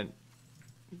opponent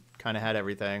kind of had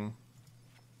everything.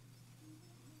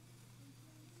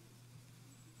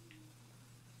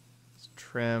 Let's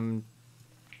trim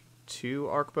 2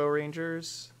 Arcbow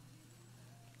Rangers.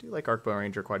 I do like Arcbow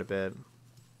Ranger quite a bit.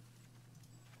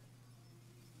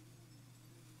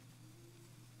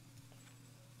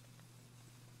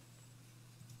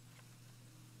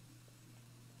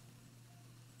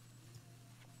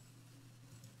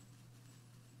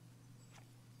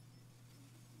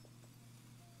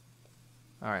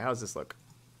 Alright, how does this look?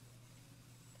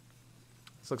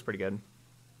 This looks pretty good.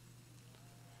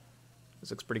 This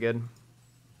looks pretty good.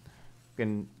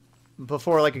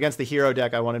 Before, like, against the hero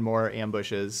deck, I wanted more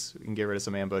ambushes. We can get rid of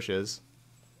some ambushes.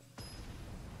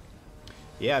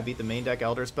 Yeah, I beat the main deck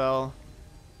Elder Spell.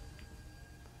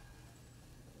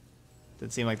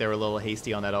 Did seem like they were a little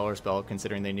hasty on that Elder Spell,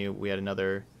 considering they knew we had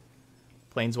another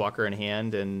Planeswalker in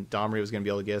hand, and Domri was going to be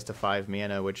able to get us to 5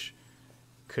 mana, which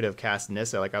could have cast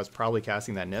Nissa. Like, I was probably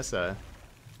casting that Nissa.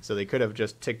 So they could have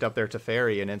just ticked up their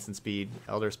Teferi and instant speed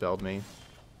Elder Spelled me.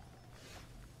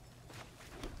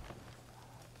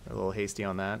 A little hasty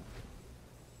on that.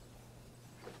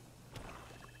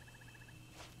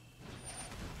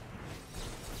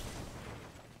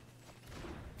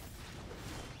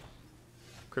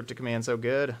 Cryptic Command so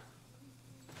good.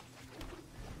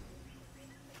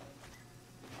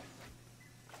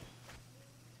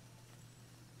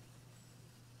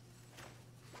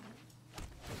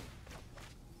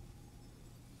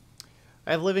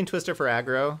 I have Living Twister for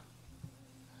aggro.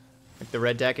 Like the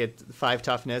red deck at 5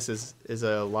 toughness is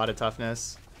a lot of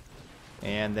toughness.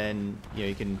 And then, you know,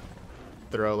 you can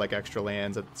throw like extra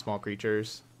lands at small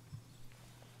creatures.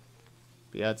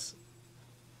 But yeah, it's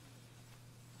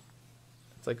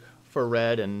like for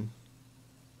red and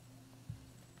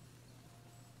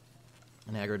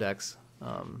aggro decks.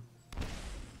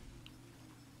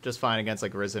 Just fine against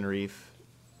like Risen Reef,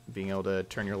 being able to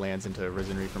turn your lands into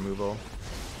Risen Reef removal.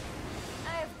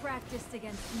 I have practiced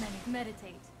against many.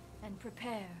 Meditate and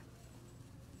prepare.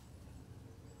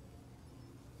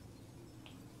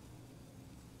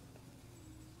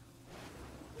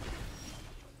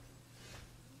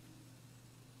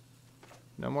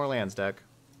 No more lands, deck.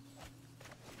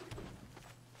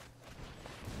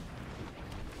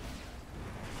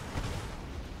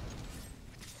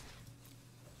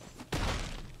 We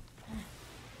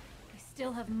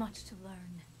still have much to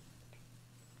learn.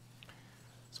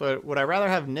 So would I rather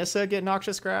have Nissa get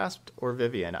Noxious Grasped or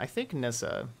Vivian? I think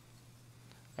Nissa.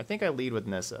 I think I lead with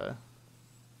Nissa.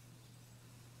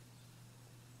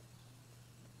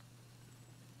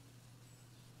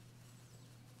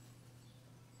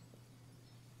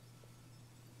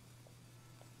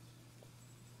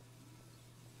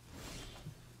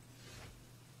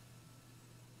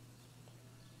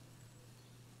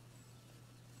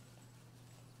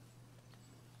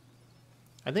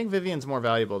 I think Vivian's more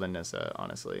valuable than Nissa,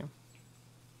 honestly.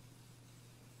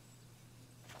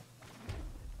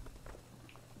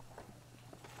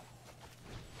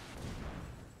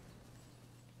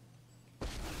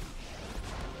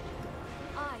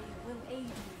 I will aid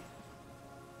you.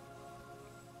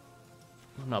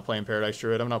 I'm not playing Paradise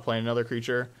Druid. I'm not playing another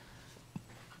creature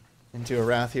into a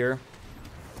Wrath here.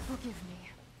 Forgive me.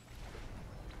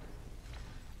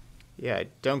 Yeah,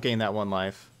 don't gain that 1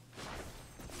 life.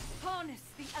 Harness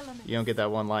the elements. You don't get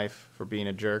that 1 life for being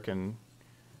a jerk and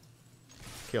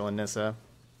killing Nissa.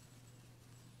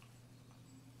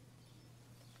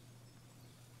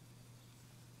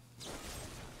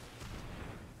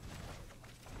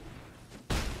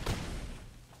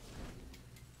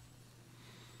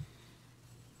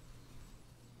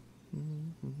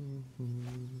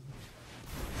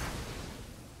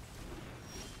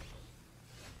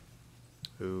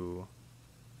 Ooh.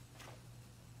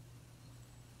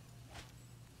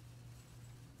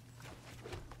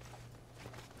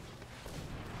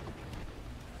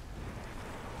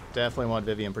 Definitely want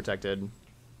Vivian protected.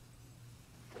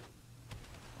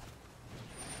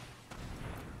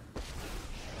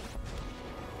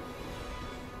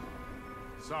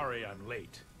 Sorry I'm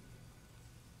late.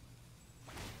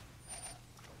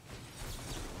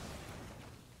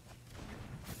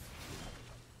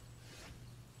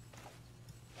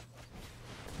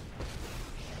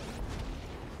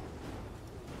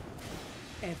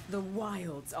 If the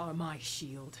wilds are my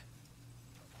shield.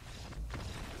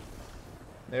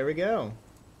 There we go.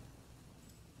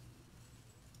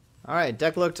 Alright,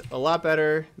 deck looked a lot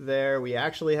better there. We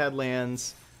actually had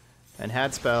lands and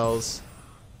had spells.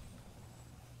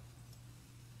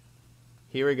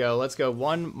 Here we go. Let's go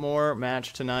 1 more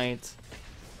match tonight.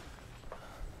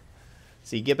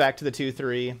 So you get back to the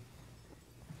 2-3.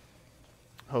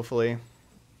 Hopefully.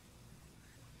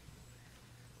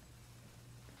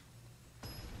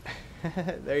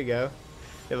 There you go.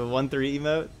 You have a 1-3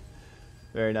 emote.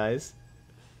 Very nice.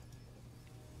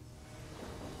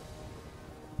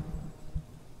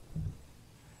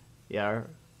 Yeah, our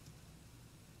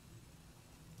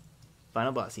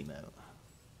final boss emote.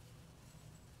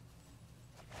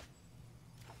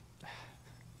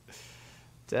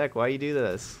 Deck, why you do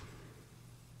this?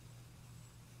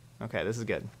 Okay, this is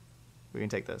good. We can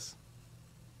take this.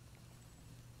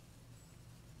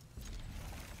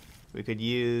 We could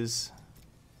use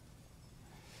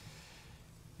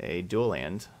a dual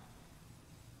land.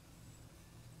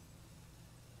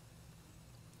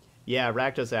 Yeah,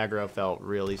 Rakdos aggro felt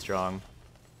really strong.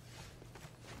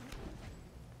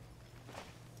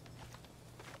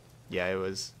 Yeah,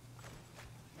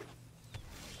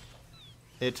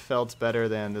 it felt better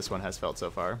than this one has felt so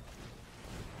far.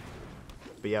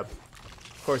 But yep.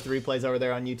 Of course, the replay's over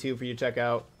there on YouTube for you to check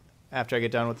out after I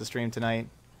get done with the stream tonight.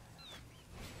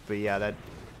 But yeah,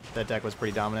 that deck was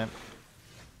pretty dominant.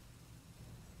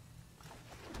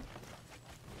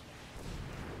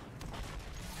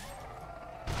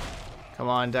 Come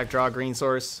on, deck draw, green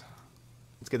source.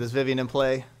 Let's get this Vivian in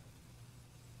play.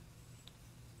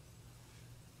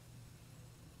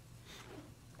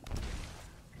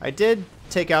 I did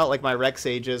take out like my Rex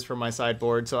Sages from my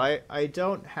sideboard, so I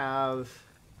don't have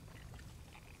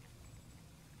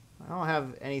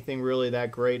anything really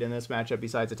that great in this matchup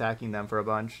besides attacking them for a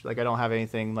bunch. Like I don't have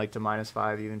anything like to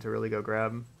 -5 even to really go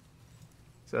grab.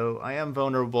 So I am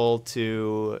vulnerable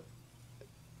to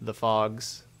the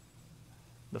fogs,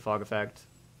 the fog effect.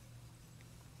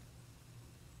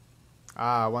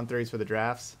 Ah, 1/3s for the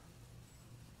drafts.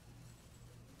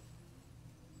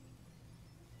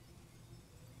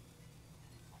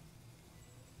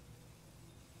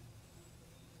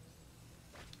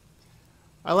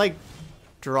 I like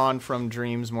Drawn from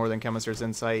Dreams more than Chemist's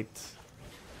Insight,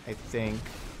 I think.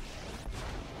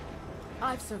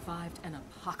 I've survived an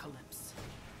apocalypse.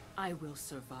 I will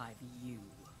survive you.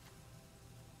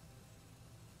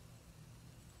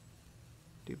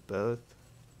 Do both.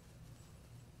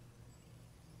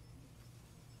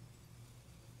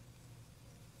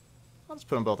 I'll just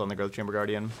put them both on the Growth Chamber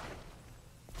Guardian.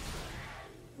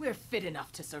 We're fit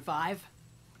enough to survive.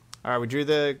 Alright, we drew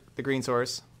the green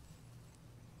source.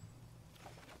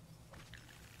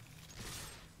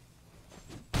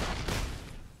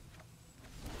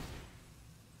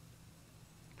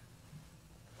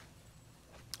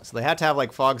 So they had to have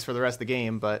like fogs for the rest of the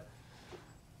game, but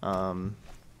We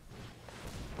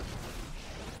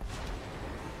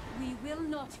will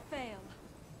not fail.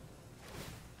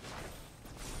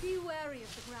 Be wary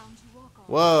of the ground you walk on.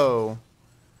 whoa.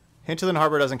 Hinterland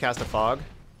Harbor doesn't cast a fog.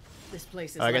 This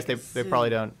place is I guess like they probably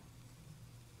don't.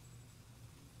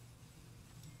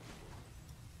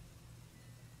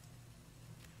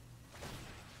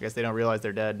 I guess they don't realize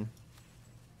they're dead.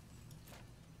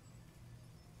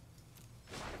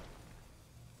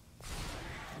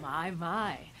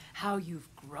 My, how you've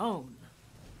grown.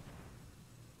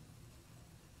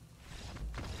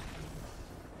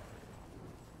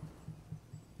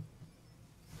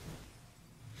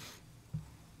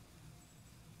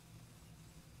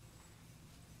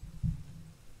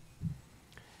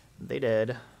 They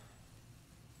did.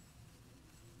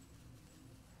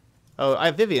 Oh, I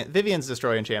have Vivian. Vivian's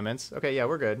destroy enchantments. Okay, yeah,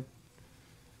 we're good.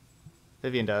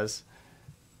 Vivian does.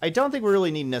 I don't think we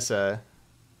really need Nissa.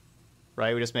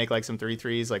 Right? We just make like some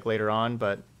 3/3s like later on,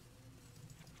 but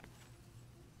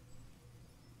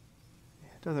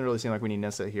it doesn't really seem like we need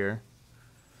Nissa here.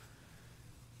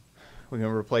 We're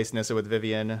gonna replace Nissa with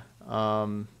Vivian.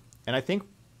 And I think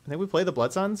we play the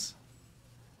Blood Suns.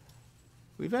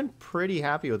 We've been pretty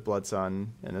happy with Blood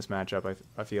Sun in this matchup,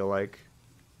 I feel like.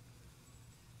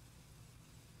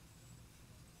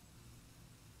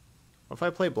 What if I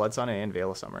play Blood Sun and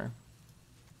Veil of Summer?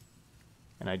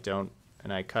 And I don't,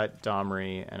 and I cut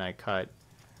Domri and I cut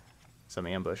some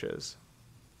ambushes.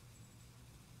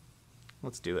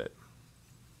 Let's do it.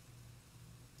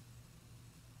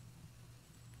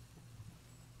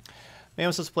 Maybe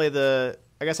I'm supposed to play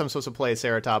I guess I'm supposed to play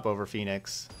Ceratop over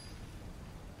Phoenix.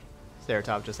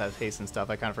 Ceratop just has haste and stuff.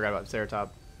 I kind of forgot about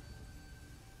Ceratop.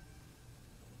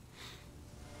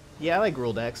 Yeah, I like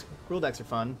Gruul decks. Gruul decks are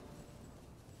fun.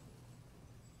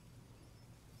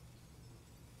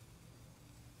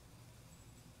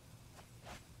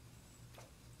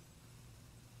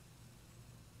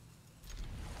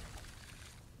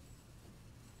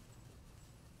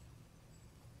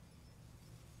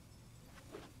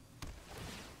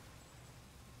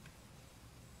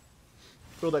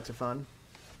 Gruul decks are fun.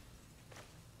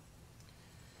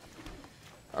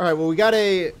 Alright, well we got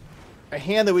a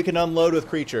hand that we can unload with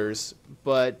creatures,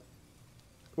 but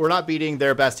we're not beating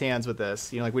their best hands with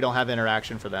this. You know, like we don't have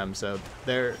interaction for them, so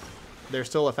they're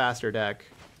still a faster deck.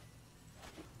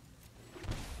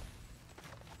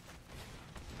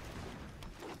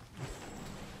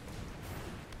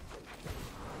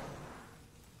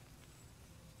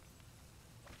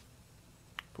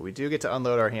 But we do get to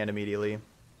unload our hand immediately.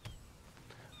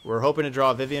 We're hoping to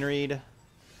draw Vivian Reed.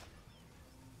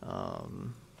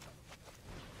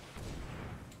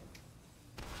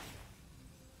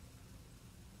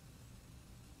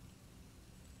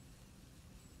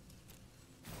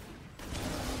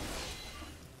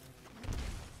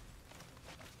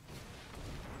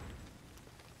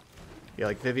 Yeah,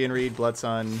 like Vivian Reed, Blood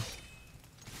Sun.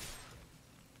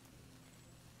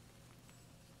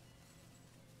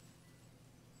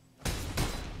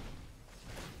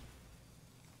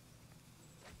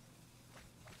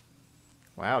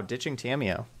 Wow, ditching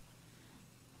Tamio.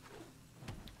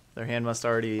 Their hand must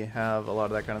already have a lot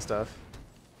of that kind of stuff.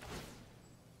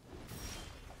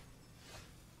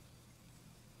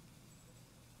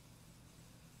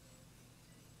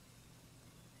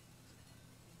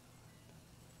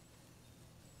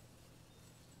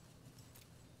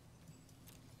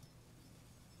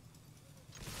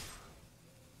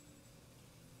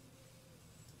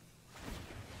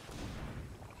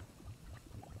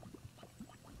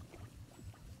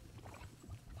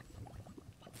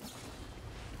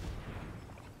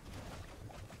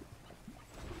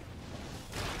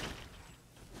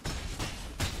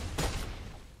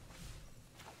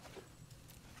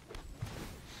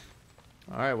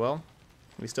 Alright, well,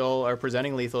 we still are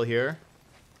presenting lethal here.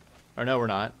 Or no, we're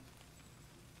not.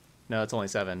 No, it's only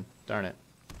 7. Darn it.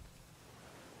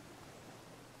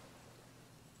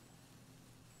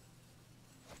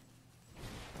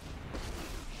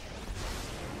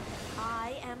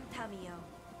 I am Tamio.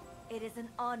 It is an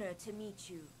honor to meet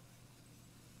you.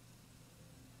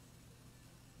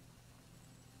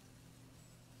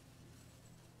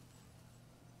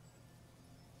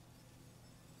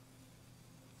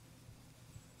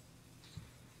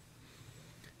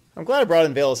 I'm glad I brought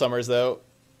in Veil of Summers, though.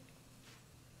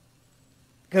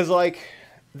 Because, like,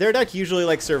 their deck usually,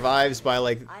 like, survives by,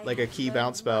 like a key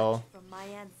bounce spell. From my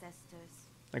ancestors.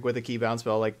 Like, with a key bounce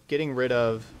spell. Like, getting rid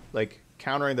of, like,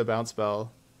 countering the bounce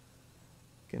spell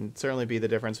can certainly be the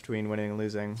difference between winning and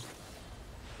losing.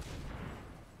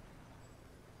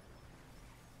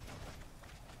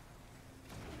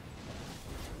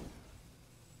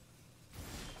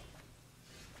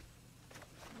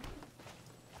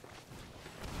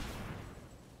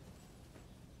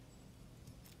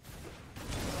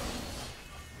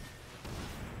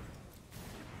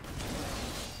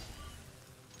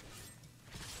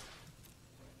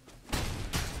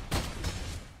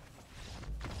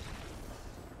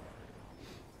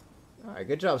 Alright,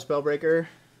 good job, Spellbreaker.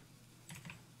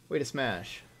 Way to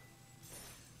smash.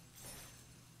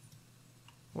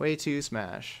 Way to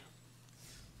smash.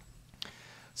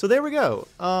 So there we go.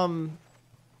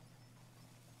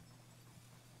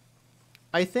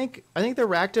 I think the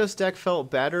Rakdos deck felt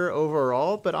better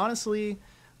overall, but honestly,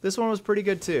 this one was pretty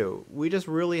good too. We just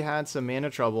really had some mana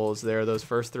troubles there those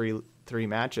first three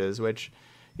matches, which,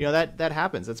 you know, that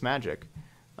happens. It's Magic.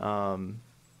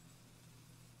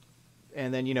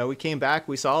 And then, you know, we came back.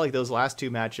 We saw, like, those last 2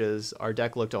 matches, our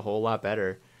deck looked a whole lot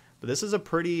better. But this is a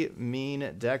pretty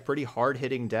mean deck, pretty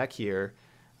hard-hitting deck here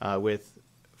with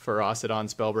Ferocidon,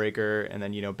 Spellbreaker, and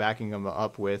then, you know, backing them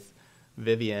up with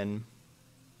Vivian.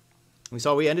 We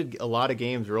saw we ended a lot of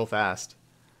games real fast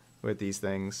with these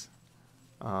things.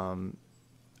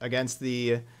 Against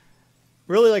the...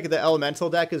 Really, like, the Elemental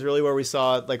deck is really where we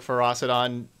saw, like,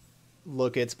 Ferocidon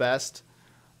look its best.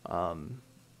 Yeah,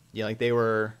 like, they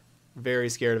were very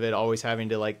scared of it, always having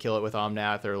to, like, kill it with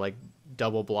Omnath or, like,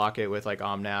 double block it with, like,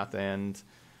 Omnath, and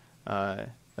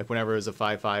like whenever it was a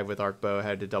 5/5 with Arcbow, I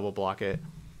had to double block it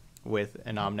with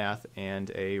an Omnath and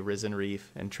a Risen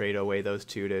Reef and trade away those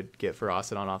 2 to get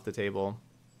Ferocidon off the table.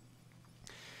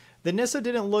 The Nissa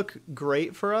didn't look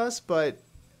great for us, but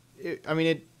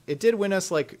it did win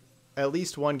us, like, at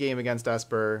least 1 game against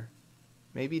Esper,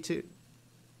 maybe 2.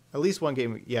 At least 1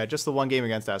 game. Yeah, just the 1 game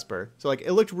against Esper. So, like,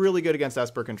 it looked really good against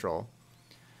Esper Control,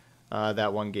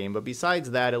 that 1 game. But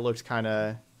besides that, it looked kind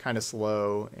of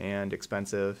slow and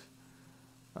expensive.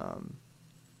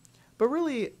 But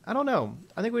really, I don't know.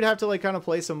 I think we'd have to, like, kind of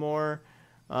play some more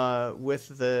with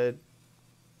the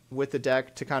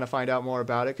deck to kind of find out more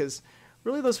about it. Because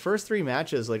really, those first 3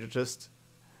 matches, like, it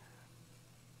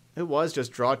was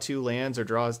just draw 2 lands or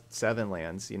draw 7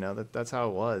 lands. You know, that's how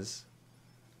it was.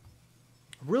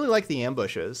 Really like the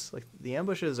ambushes. Like, the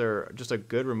ambushes are just a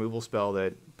good removal spell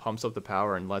that pumps up the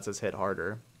power and lets us hit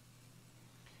harder.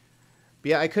 But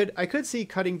yeah, I could see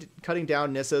cutting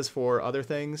down Nissas for other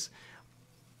things.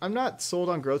 I'm not sold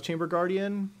on Growth Chamber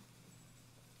Guardian.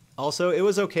 Also, it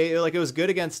was okay. Like, it was good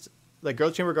against, like,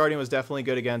 Growth Chamber Guardian was definitely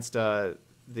good against the...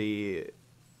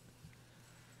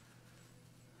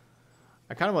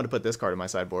 I kind of want to put this card in my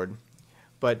sideboard.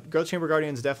 But Growth Chamber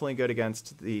Guardian is definitely good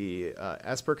against the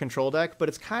Esper Control deck, but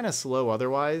it's kind of slow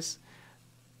otherwise.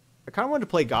 I kind of wanted to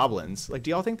play Goblins. Like,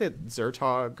 do y'all think that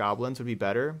Zertog Goblins would be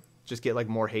better? Just get, like,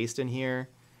 more haste in here.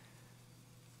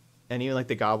 And even, like,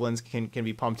 the Goblins can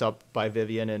be pumped up by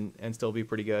Vivian and still be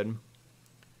pretty good.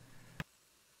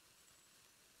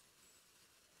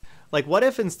 Like, what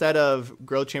if instead of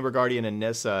Growth Chamber Guardian and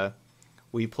Nissa,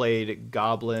 we played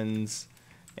Goblins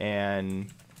and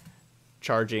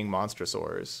Charging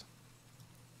Monstrosaurs?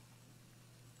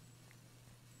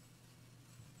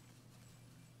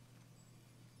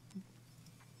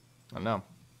 I don't know.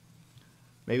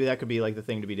 Maybe that could be like the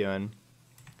thing to be doing.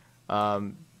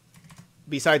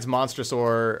 Besides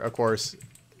Monstrosaur, of course,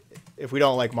 if we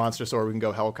don't like Monstrosaur, we can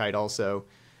go Hellkite also.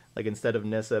 Like instead of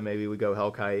Nissa, maybe we go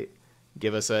Hellkite.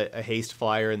 Give us a haste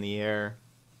flyer in the air.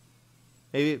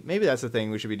 Maybe that's the thing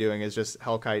we should be doing, is just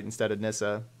Hellkite instead of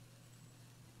Nissa.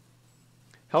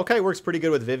 Hellkite works pretty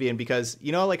good with Vivian because,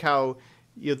 you know, like how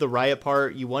the Riot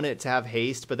part, you want it to have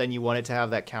haste, but then you want it to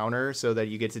have that counter so that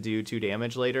you get to do 2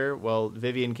 damage later. Well,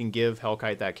 Vivian can give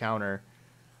Hellkite that counter,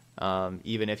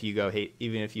 even if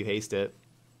you haste it.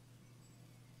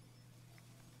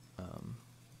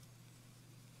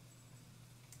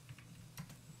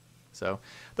 So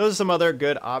those are some other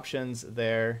good options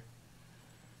there.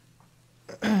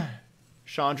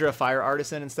 Chandra Fire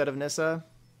Artisan instead of Nissa.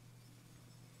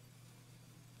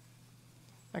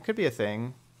 That could be a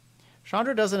thing.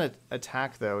 Chandra doesn't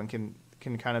attack though, and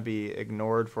can kind of be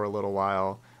ignored for a little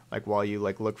while, like while you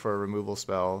like look for a removal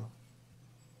spell.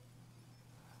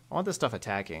 I want this stuff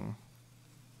attacking.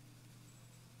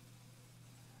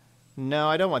 No,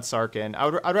 I don't want Sarkin.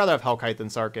 I'd rather have Hellkite than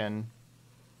Sarkin.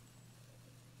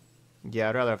 Yeah,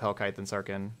 I'd rather have Hellkite than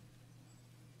Sarkin.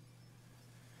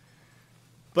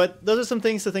 But those are some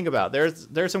things to think about.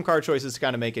 There's some card choices to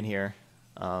kind of make in here.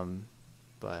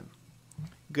 But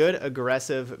good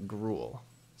aggressive Gruul.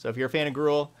 So if you're a fan of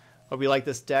Gruul, hope you like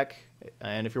this deck.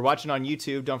 And if you're watching on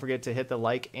YouTube, don't forget to hit the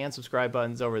like and subscribe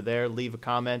buttons over there. Leave a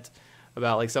comment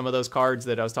about like some of those cards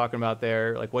that I was talking about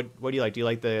there. Like what do you like? Do you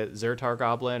like the Zertar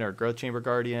Goblin or Growth Chamber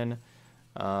Guardian?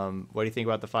 What do you think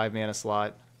about the 5-mana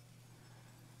slot?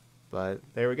 But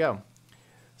there we go.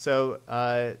 So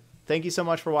thank you so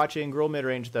much for watching Gruul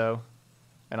Midrange, though,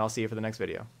 and I'll see you for the next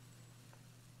video.